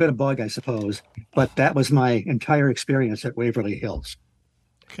 it could have been a bug, I suppose, but that was my entire experience at Waverly Hills.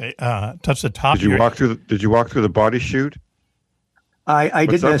 Okay, touch the top. Did you walk through the body chute? I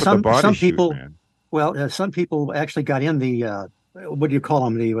did. Some people. Man? Well, some people actually got in the what do you call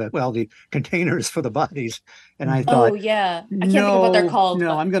them? The containers for the bodies. And I thought, oh yeah, I can't think of what they're called.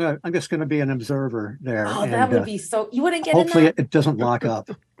 No, I'm just gonna be an observer there. Oh, that would be so. You wouldn't get hopefully in that. It doesn't lock up.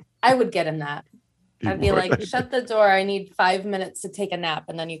 I would get in that. I'd be like, shut the door. I need 5 minutes to take a nap,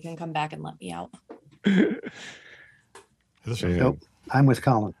 and then you can come back and let me out. Nope, I'm with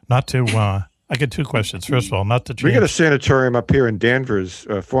Colin. Not to. I get two questions. First of all, not to change. We got a sanatorium up here in Danvers,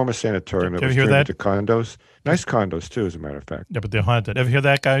 a former sanatorium that was turned into condos. Nice condos, too, as a matter of fact. Yeah, but they're haunted. Ever hear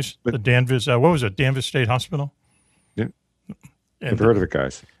that, guys? The Danvers, what was it? Danvers State Hospital? Yeah. I've heard of it,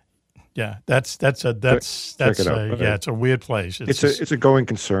 guys. Yeah, that's it's a weird place. It's a going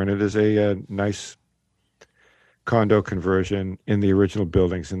concern. It is a nice condo conversion in the original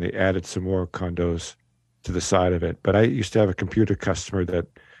buildings, and they added some more condos to the side of it. But I used to have a computer customer that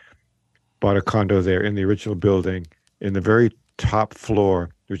bought a condo there in the original building in the very top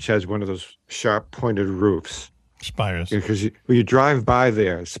floor, which has one of those sharp pointed roofs. Spires. Because when you drive by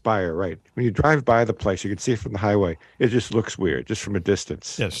there, spire, right. When you drive by the place, you can see it from the highway. It just looks weird, just from a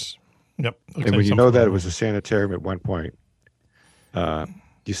distance. Yes. Yep. And when you know that it was a sanitarium at one point,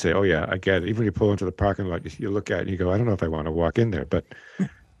 you say, oh yeah, I get it. Even when you pull into the parking lot, you look at it and you go, I don't know if I want to walk in there. But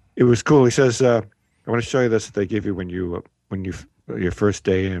it was cool. He says, I want to show you this that they give you when you your first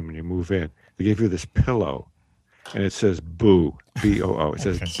day in, when you move in. They give you this pillow, and it says boo, B-O-O. It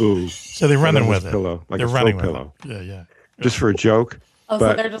says boo. So they're running with it. Pillow, like they're a running throw with pillow. it. Yeah. Just for a joke. Oh, so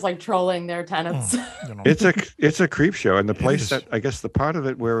but they're just like trolling their tenants. it's a creep show, and the place that I guess the part of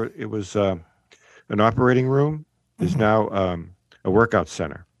it where it was an operating room is now a workout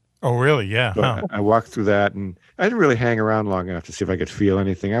center. Oh, really? Yeah. So I walked through that, and I didn't really hang around long enough to see if I could feel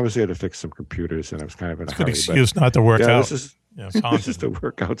anything. I was there to fix some computers, and I was kind of in a hurry. Good excuse not to work out. This it's is the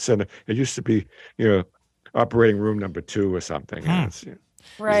workout center. It used to be, operating room number 2 or something.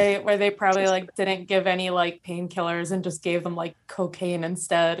 Right, where they probably like didn't give any like painkillers and just gave them like cocaine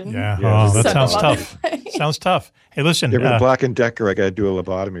instead. And Oh, that sounds tough. Sounds tough. Hey, listen. Give me Black and Decker. I got to do a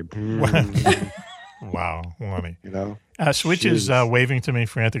lobotomy. Wow, Lenny. Switch Jeez. is waving to me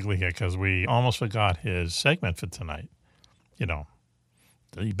frantically here because we almost forgot his segment for tonight. The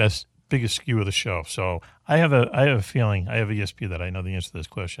biggest skew of the show. So I have a feeling, I have ESP that I know the answer to this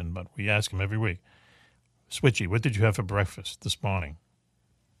question, but we ask him every week. Switchy, what did you have for breakfast this morning?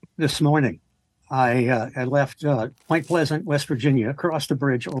 This morning, I left Point Pleasant, West Virginia, crossed the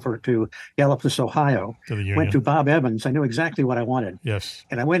bridge over to Gallipolis, Ohio, To the Union. went to Bob Evans. I knew exactly what I wanted. Yes.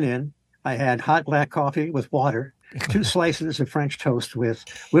 And I went in. I had hot black coffee with water, 2 slices of French toast with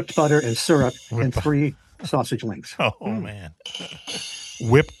whipped butter and syrup, and 3 sausage links. Oh, man.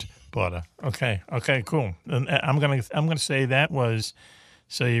 Whipped butter. Okay, cool. And I'm gonna say that was,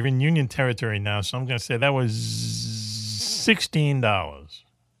 so you're in Union territory now, so I'm gonna say that was $16.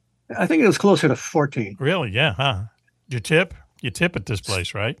 I think it was closer to 14. Really? Yeah, huh? You tip at this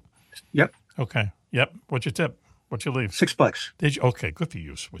place, right? Yep. Okay. Yep. What's your tip? What's your leave? $6. Did you? Okay, good for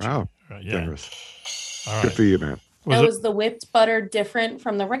you, Switch. Wow. Right, yeah. Generous. All right. Good for you, man. Was the whipped butter different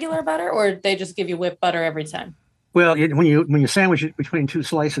from the regular butter, or they just give you whipped butter every time? Well, when you sandwich it between 2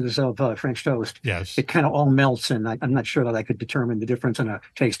 slices of French toast, yes, it kind of all melts, and I'm not sure that I could determine the difference in a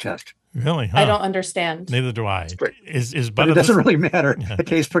taste test. Really? Huh? I don't understand. Neither do I. Is But butter? it doesn't really matter. It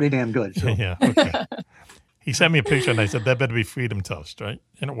tastes pretty damn good. So. Yeah. Okay. He sent me a picture, and I said that better be Freedom Toast, right?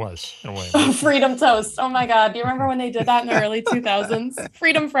 And it was in a way. Oh, Freedom Toast. Oh my God. Do you remember when they did that in the early 2000s?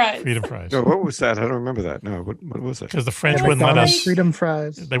 Freedom Fries. Freedom Fries. No, what was that? I don't remember that. No, what was it? Because the French wouldn't let us. Freedom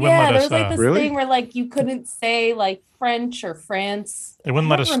Fries. They wouldn't let us. There was like this thing where like you couldn't say like French or France. They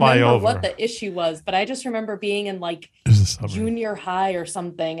wouldn't let us I don't fly remember over. what the issue was, but I just remember being in like junior high or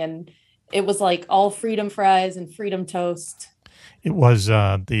something, and it was like all Freedom Fries and Freedom Toast. It was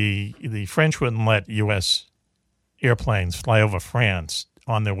the French wouldn't let U.S. airplanes fly over France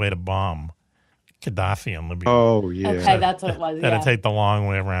on their way to bomb Gaddafi and Libya. Oh, yeah. Okay, that's what it was. That'd take the long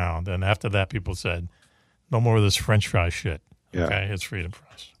way around. And after that, people said, no more of this French fry shit. Yeah. Okay, it's Freedom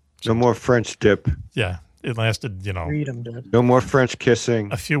Fries. No more French dip. Yeah, it lasted, Freedom dip. No more French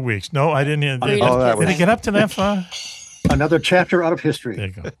kissing. A few weeks. No, I didn't. Did was- it get up to that far? Another chapter out of history. There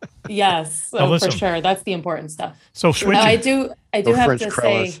you go. Yes, Now for listen. sure. That's the important stuff. So switching. I do have French to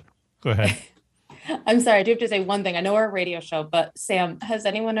Krellis. say. Go ahead. I'm sorry, I do have to say one thing. I know we're a radio show, but Sam, has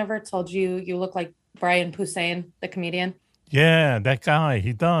anyone ever told you you look like Brian Posehn, the comedian? Yeah, that guy.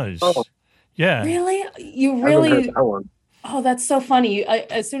 He does. Oh. Yeah. Really? You I haven't really? heard that one. Oh, that's so funny.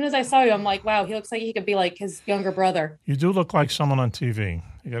 As soon as I saw you, I'm like, wow, he looks like he could be like his younger brother. You do look like someone on TV.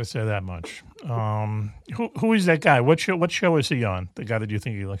 I got to say that much. Who is that guy? What show is he on? The guy that you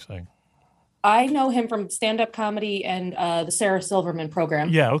think he looks like? I know him from stand-up comedy and the Sarah Silverman program.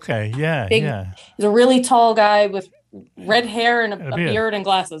 Yeah. Okay. Yeah. Yeah. He's a really tall guy with red hair and a beard. beard and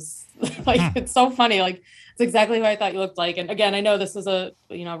glasses. Like it's so funny. Like it's exactly who I thought you looked like. And again, I know this is a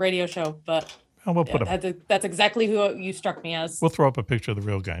radio show, but We'll put that's exactly who you struck me as. We'll throw up a picture of the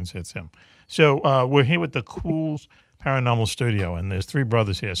real guy and say it's him. So we're here with the Cool Paranormal Studio, and there's 3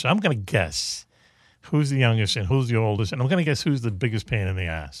 brothers here. So I'm going to guess who's the youngest and who's the oldest, and I'm going to guess who's the biggest pain in the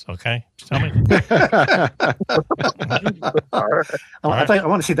ass. Okay, just tell me. I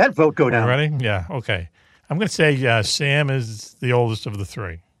want to see that vote go down. Ready? Yeah. Okay. I'm going to say Sam is the oldest of the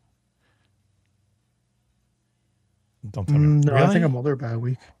 3. Don't tell me. No, Really? I think I'm older by a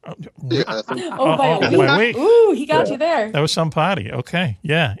week. Yeah, I think. By a week. Ooh, he got you there. That was some party. Okay.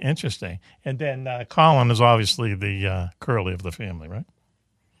 Yeah. Interesting. And then Colin is obviously the curly of the family, right?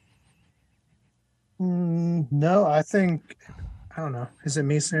 No, I think I don't know. Is it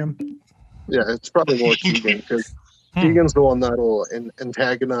me, Sam? Yeah, it's probably more Keegan because Keegan's the one that'll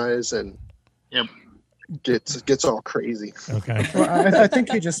antagonize and gets all crazy. Okay. Well, I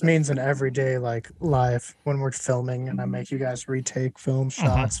think he just means an everyday live when we're filming and I make you guys retake film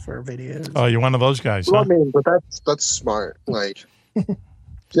shots for videos. Oh, you're one of those guys, Well, huh? I mean, but that's smart. Like,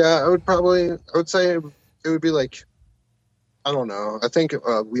 yeah, I would say it would be like, I don't know. I think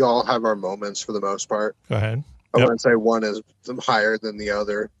we all have our moments for the most part. Go ahead. I wouldn't say one is higher than the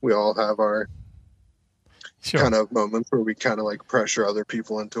other. We all have our kind of moments where we kind of like pressure other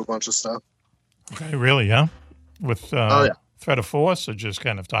people into a bunch of stuff. Okay, really, yeah? With threat of force or just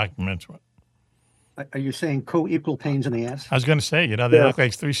kind of talking them into it? Are you saying co-equal pains in the ass? I was going to say, they look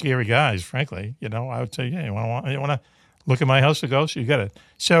like three scary guys, frankly. I would say, yeah, you want to look at my house to ghost? You got it.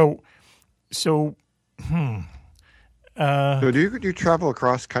 So, So do you travel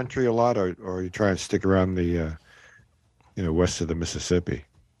across country a lot, or you try and stick around the, west of the Mississippi?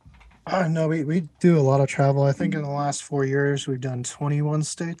 No, we do a lot of travel. I think in the last 4 years, we've done 21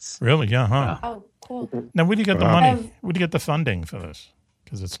 states. Really? Yeah, huh? Oh, cool. Now, where do you get the money? Where do you get the funding for this?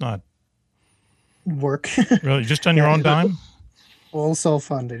 Because it's not work. Really? Just on your own dime? All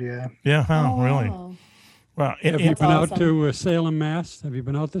self-funded, yeah. Yeah, huh, Oh, really? wow. Well, have you been out to Salem, Mass? Have you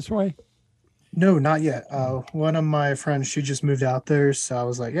been out this way? No, not yet. One of my friends, she just moved out there, so I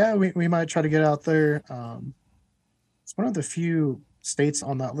was like, yeah, we might try to get out there. It's one of the few states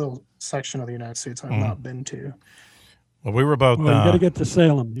on that little section of the United States I've not been to. Well, we were about. Well, you got to get to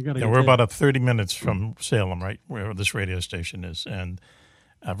Salem. You got to. Yeah, get we're there. about 30 minutes from Salem, right, where this radio station is, and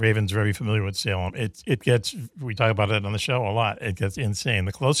Raven's very familiar with Salem. It gets. We talk about it on the show a lot. It gets insane.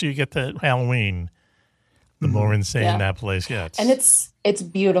 The closer you get to Halloween, the more insane that place gets. And it's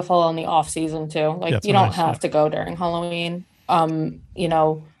beautiful in the off season too. Like That's you don't nice, have to go during Halloween.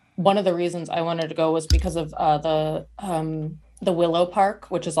 One of the reasons I wanted to go was because of the Willow Park,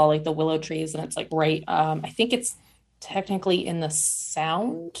 which is all like the willow trees, and it's like right. I think it's technically in the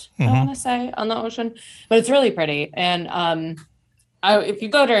Sound. I want to say on the ocean, but it's really pretty. And if you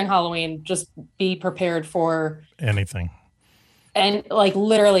go during Halloween, just be prepared for anything. And like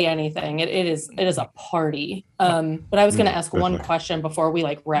literally anything. It is a party. But I was going to ask one question before we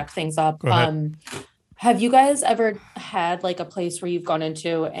like wrap things up. Go ahead. Have you guys ever had like a place where you've gone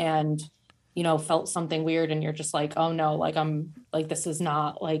into and, felt something weird and you're just like, oh no, like I'm like, this is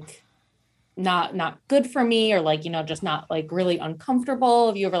not like, not good for me, or like, just not like really uncomfortable?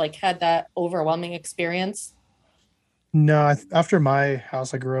 Have you ever like had that overwhelming experience? No, after my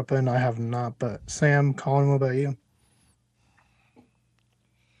house I grew up in, I have not. But Sam, Colin, what about you?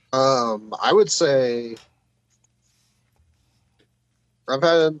 I would say I've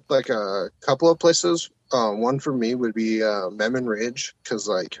had like a couple of places. One for me would be Memon Ridge, because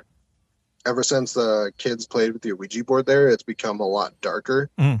like ever since the kids played with the Ouija board there, it's become a lot darker.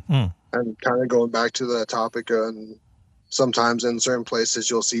 Mm-hmm. And kind of going back to the topic, and sometimes in certain places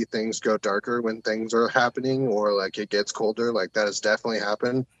you'll see things go darker when things are happening, or like it gets colder. Like that has definitely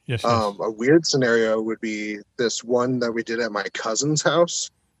happened. Yes. A weird scenario would be this one that we did at my cousin's house.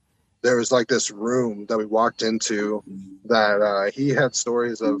 There was like this room that we walked into that he had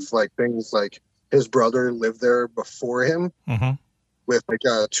stories of like things like his brother lived there before him with like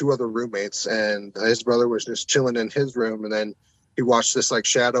two other roommates, and his brother was just chilling in his room, and then he watched this like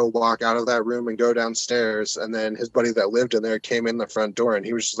shadow walk out of that room and go downstairs, and then his buddy that lived in there came in the front door, and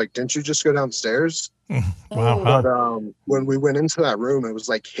he was just like, didn't you just go downstairs? Wow. But when we went into that room, it was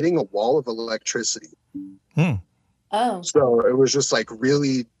like hitting a wall of electricity. Oh. So it was just like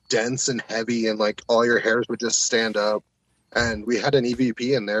really dense and heavy, and like all your hairs would just stand up. And we had an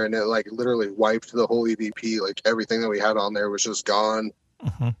EVP in there, and it like literally wiped the whole EVP. Like everything that we had on there was just gone.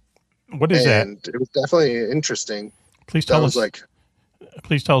 What is that? And it was definitely interesting. Please tell us what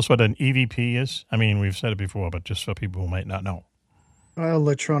an EVP is. I mean, we've said it before, but just for people who might not know.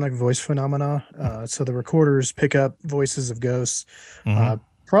 Electronic voice phenomena. So the recorders pick up voices of ghosts.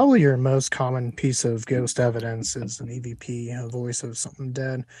 Probably your most common piece of ghost evidence is an EVP, a voice of something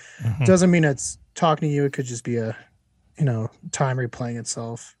dead. Doesn't mean it's talking to you. It could just be a, time replaying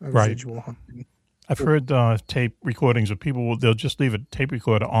itself, a residual haunting. I've heard tape recordings of people, they'll just leave a tape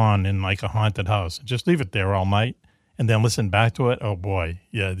recorder on in like a haunted house. Just leave it there all night and then listen back to it. Oh boy.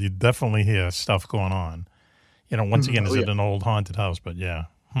 Yeah, you definitely hear stuff going on. Once again, is it an old haunted house? But yeah.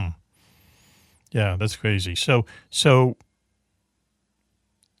 Yeah, that's crazy. So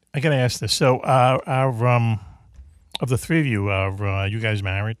I got to ask this. So of the three of you, are you guys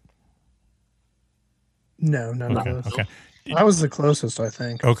married? No, none of us. Okay. I was the closest, I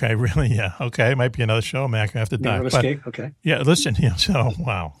think. Okay, really? Yeah. Okay, might be another show, Mac, after that. Escape. Okay. Yeah, listen, so,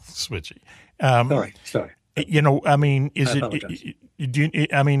 wow, switchy. Sorry. I mean,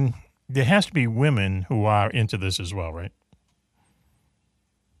 I mean, there has to be women who are into this as well, right?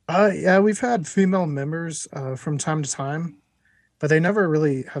 Yeah, we've had female members from time to time, but they never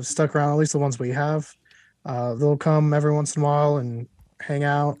really have stuck around, at least the ones we have. They'll come every once in a while and hang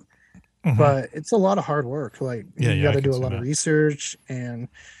out. But it's a lot of hard work. Like you got to do a lot of research, and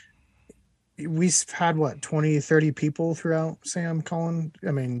we've had 20, 30 people throughout, Sam, Colin.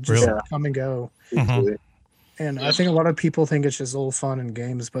 I mean, just come and go. And I think a lot of people think it's just all fun and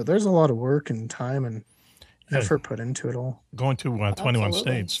games, but there's a lot of work and time and effort put into it all. Going to 21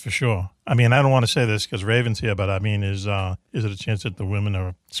 states for sure. I mean, I don't want to say this because Raven's here, but I mean, is it a chance that the women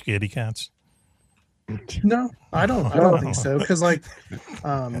are scaredy cats? No, I don't think so. Because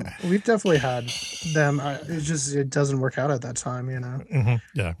we've definitely had them. It doesn't work out at that time, you know. Mm-hmm.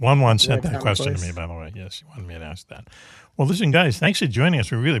 Yeah, one sent that question to me, by the way. Yes, he wanted me to ask that. Well, listen, guys, thanks for joining us.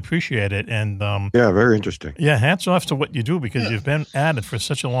 We really appreciate it. And yeah, very interesting. Yeah, hats off to what you do because you've been at it for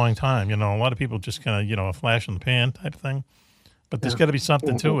such a long time. You know, a lot of people just kind of a flash in the pan type thing, but there's got to be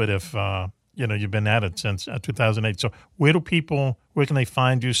something to it if you've been at it since 2008. So where can they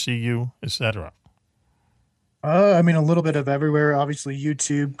find you, see you, etc.? I mean, a little bit of everywhere. Obviously,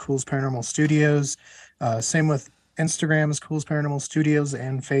 YouTube, Cool's Paranormal Studios. Same with Instagram is Cool's Paranormal Studios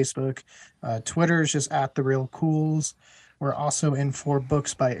and Facebook. Twitter is just @TheRealCools. We're also in 4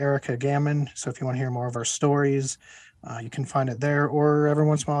 books by Erica Gammon. So if you want to hear more of our stories, you can find it there. Or every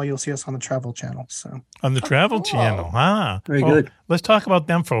once in a while, you'll see us on the Travel Channel. So on the Travel Channel, Very good. Let's talk about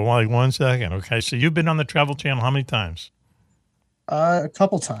them for 1 second. Okay, so you've been on the Travel Channel how many times? A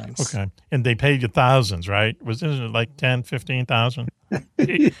couple times. Okay. And they paid you thousands, right? Wasn't it like 10, 15,000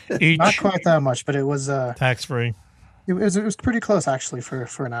 each? Not quite that much, but it was tax-free. It was pretty close actually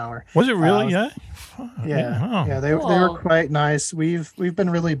for an hour. Was it really? Yeah. They were quite nice. We've been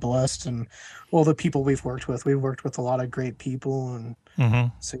really blessed, and all the people we've worked with a lot of great people, and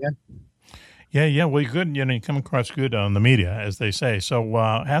so yeah. Yeah. Well, good. You come across good on the media, as they say.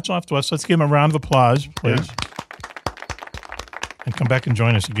 So hats off to us. Let's give them a round of applause, please. Yeah. And come back and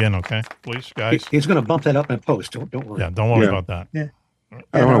join us again, okay? Please, guys. He's going to bump that up in post. Don't worry. Yeah, don't worry about that. Yeah.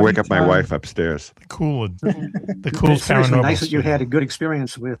 I don't want to wake up my wife upstairs. The cool It's paranormal. nice that you had a good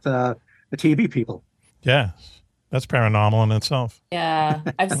experience with the TV people. Yeah, that's paranormal in itself. Yeah,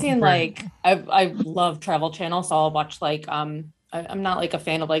 I've seen I love Travel Channel, so I'll watch I'm not a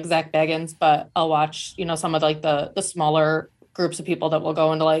fan of Zach Baggins, but I'll watch some of the smaller groups of people that will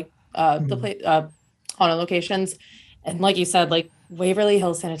go into the haunted locations. And like you said, Waverly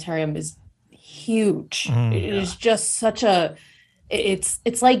Hills Sanitarium is huge. It is just such a, it's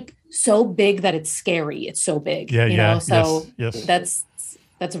so big that it's scary. It's so big, So yes.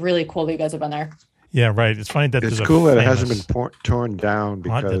 That's really cool that you guys have been there. Yeah, right. It's funny that it's cool that it hasn't been torn down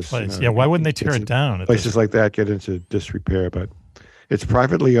because place. Why wouldn't they tear it down? Places like that get into disrepair, but it's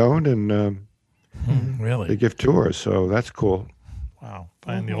privately owned and really they give tours, so that's cool. Wow,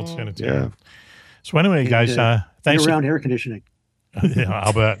 find the old sanitarium. Yeah. So anyway, guys, thanks. Around air conditioning. Yeah,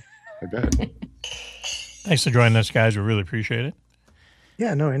 I'll bet. I bet. Thanks for joining us, guys. We really appreciate it.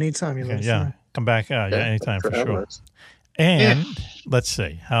 Yeah, no, anytime. Come back. Anytime for sure. And let's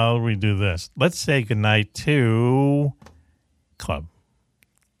see, how do we do this? Let's say goodnight to Club.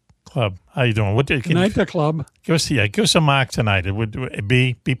 How you doing? Good night to Club. Give us a mark tonight. It would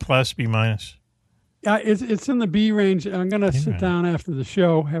B plus, B minus. Yeah, it's in the B range. I'm going to sit down after the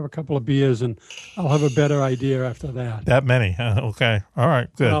show, have a couple of beers, and I'll have a better idea after that. That many? Okay. All right.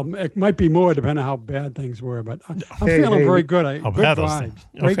 Good. It might be more depending on how bad things were, but I'm feeling very good. Good vibes.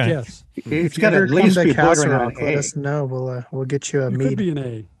 Great guests. If you ever come to Castle Rock, let us know. We'll get you a mead. Could be an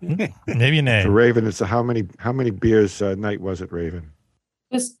A. Yeah. Maybe an A. For Raven, it's how many beers a night was it, Raven?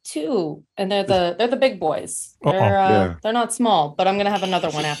 It was 2, and they're the big boys. They're not small, but I'm gonna have another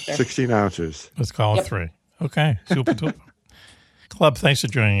one after. 16 ounces. Let's call it 3. Okay, super duper. Club, thanks for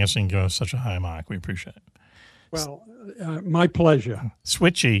joining us and giving us such a high mark. We appreciate it. Well, my pleasure.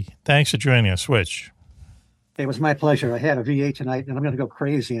 Switchy, thanks for joining us. Switch. It was my pleasure. I had a VA tonight, and I'm going to go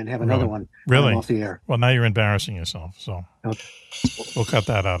crazy and have another one. Really? Off the air. Well, now you're embarrassing yourself, so we'll cut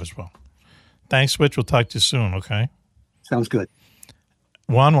that out as well. Thanks, Switch. We'll talk to you soon. Okay. Sounds good.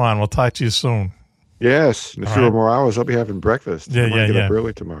 Juan, we'll talk to you soon. Yes, in a few more hours, I'll be having breakfast. Yeah, I'm get up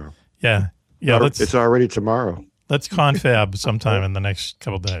early tomorrow. Yeah. It's already tomorrow. Let's confab sometime in the next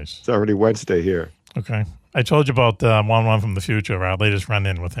couple of days. It's already Wednesday here. Okay. I told you about Juan from the future. Our latest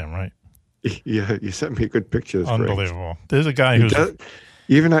run-in with him, right? Yeah, you sent me a good picture. Unbelievable. There's a guy who's...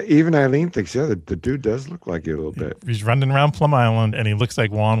 Even Eileen thinks, the dude does look like you a little bit. He's running around Plum Island, and he looks like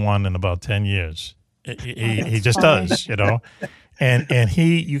Juan in about 10 years. He just does, And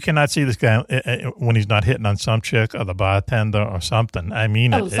you cannot see this guy when he's not hitting on some chick or the bartender or something. I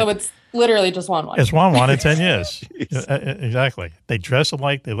mean, so it's literally just Juan. It's Juan in 10 years. Exactly. They dress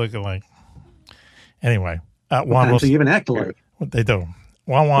alike. They look alike. Anyway, Juan will even act alike. They do.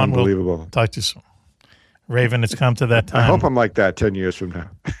 Juan will talk to you soon. Raven, it's come to that time. I hope I'm like that 10 years from now.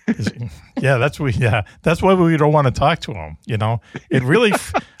 That's why we don't want to talk to him. It really,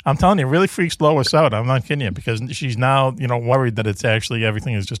 I'm telling you, it really freaks Lois out. I'm not kidding you, because she's now, worried that it's actually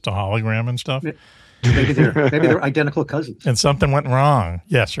everything is just a hologram and stuff. Maybe they're identical cousins. And something went wrong.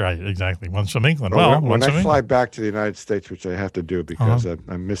 Yes, right, exactly. One's from England. Well, Well, when one's I from fly England. back to the United States, which I have to do because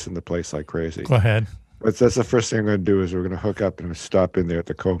I'm missing the place like crazy. Go ahead. But that's the first thing I'm going to do is we're going to hook up and stop in there at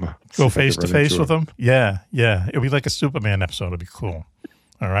the Coma. Go face to face with them? Yeah. It'll be like a Superman episode. It'll be cool.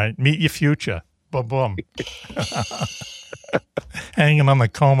 All right. Meet your future. Boom, boom. Hanging on the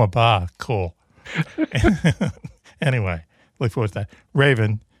Coma bar. Cool. Anyway, look forward to that.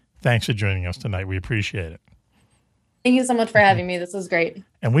 Raven, thanks for joining us tonight. We appreciate it. Thank you so much for having me. This was great.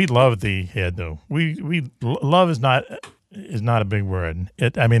 And we love the hairdo. Love is not a big word.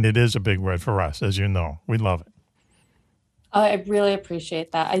 It is a big word for us, as you know. We love it. I really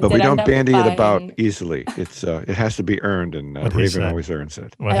appreciate that. But we don't bandy it about easily. It's it has to be earned, and Raven always earns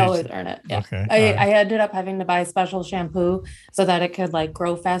it. I always earn it. Yeah. Okay. I ended up having to buy special shampoo so that it could like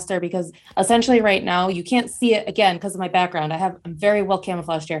grow faster, because essentially right now you can't see it again because of my background. I'm very well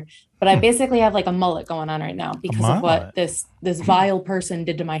camouflaged here, but I basically have like a mullet going on right now because of what this vile person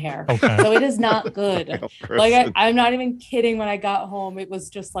did to my hair. Okay. So it is not good. Like I'm not even kidding. When I got home, it was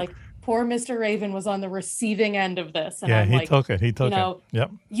just like, poor Mr. Raven was on the receiving end of this. And he took it. He took it.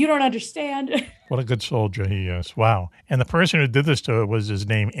 Yep. You don't understand. What a good soldier he is. Wow. And the person who did this to it, was his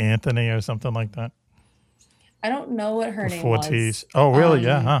name Anthony or something like that? I don't know what her name was. T's. Oh, really?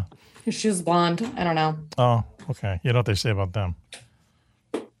 Yeah, huh? She was blonde. I don't know. Oh, okay. You know what they say about them.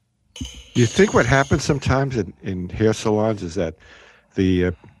 You think what happens sometimes in hair salons is that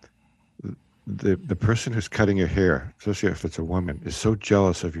the person who's cutting your hair, especially if it's a woman, is so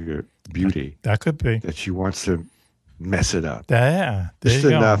jealous of your beauty. That could be. That she wants to mess it up. Yeah. Just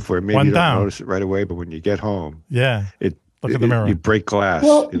enough where maybe you don't notice it right away, but when you get home, look at the mirror. You break glass.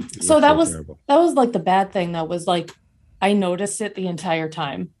 Well, so that was like the bad thing. That was like, I noticed it the entire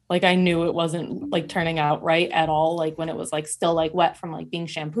time. Like I knew it wasn't like turning out right at all. Like when it was like still like wet from like being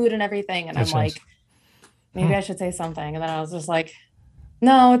shampooed and everything. And I'm like, maybe I should say something. And then I was just like,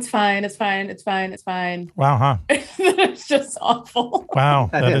 no, it's fine. It's fine. It's fine. It's fine. Wow, huh? It's just awful. Wow.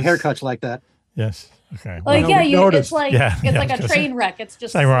 Haircuts like that. Yes. Okay. Like, it's like like a train wreck. It's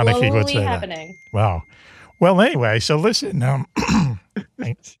just slowly happening. That. Wow. Well, anyway, so listen. Why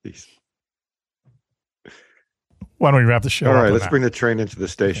don't we wrap the show? All right, let's bring the train into the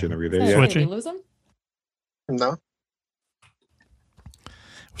station. Are we there yet? Did we lose him? No.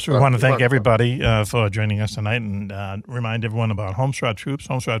 So we want to thank everybody for joining us tonight, and remind everyone about Homestrat Troops.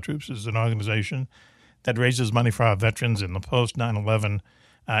 Homestrat Troops is an organization that raises money for our veterans in the post 9/11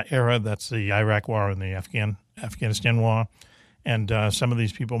 era. That's the Iraq War and the Afghanistan War. And some of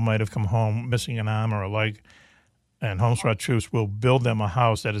these people might have come home missing an arm or a leg. And Homestrat Troops will build them a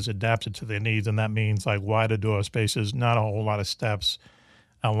house that is adapted to their needs, and that means like wider door spaces, not a whole lot of steps,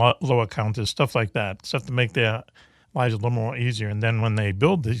 lower counters, stuff like that, stuff to make their lives a little more easier. And then when they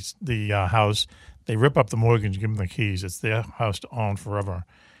build the house, they rip up the mortgage, give them the keys. It's their house to own forever.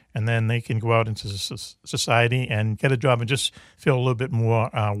 And then they can go out into society and get a job and just feel a little bit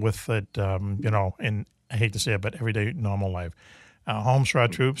more with it, in, I hate to say it, but everyday normal life.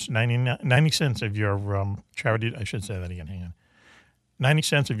 Homestrat Troops, 90 cents of your charity, I should say that again, hang on. 90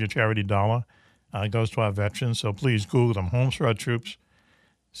 cents of your charity dollar goes to our veterans, so please Google them, Homestrat Troops,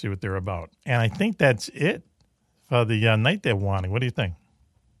 see what they're about. And I think that's it for the night they're wanting. What do you think?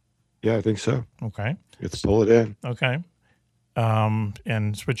 Yeah, I think so. Okay. Let's pull it in. Okay.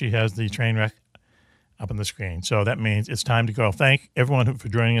 And Switchy has the train wreck up on the screen. So that means it's time to go. Thank everyone for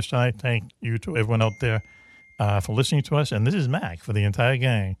joining us tonight. Thank you to everyone out there for listening to us. And this is Mac for the entire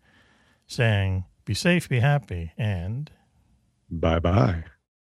gang saying, be safe, be happy, and bye-bye.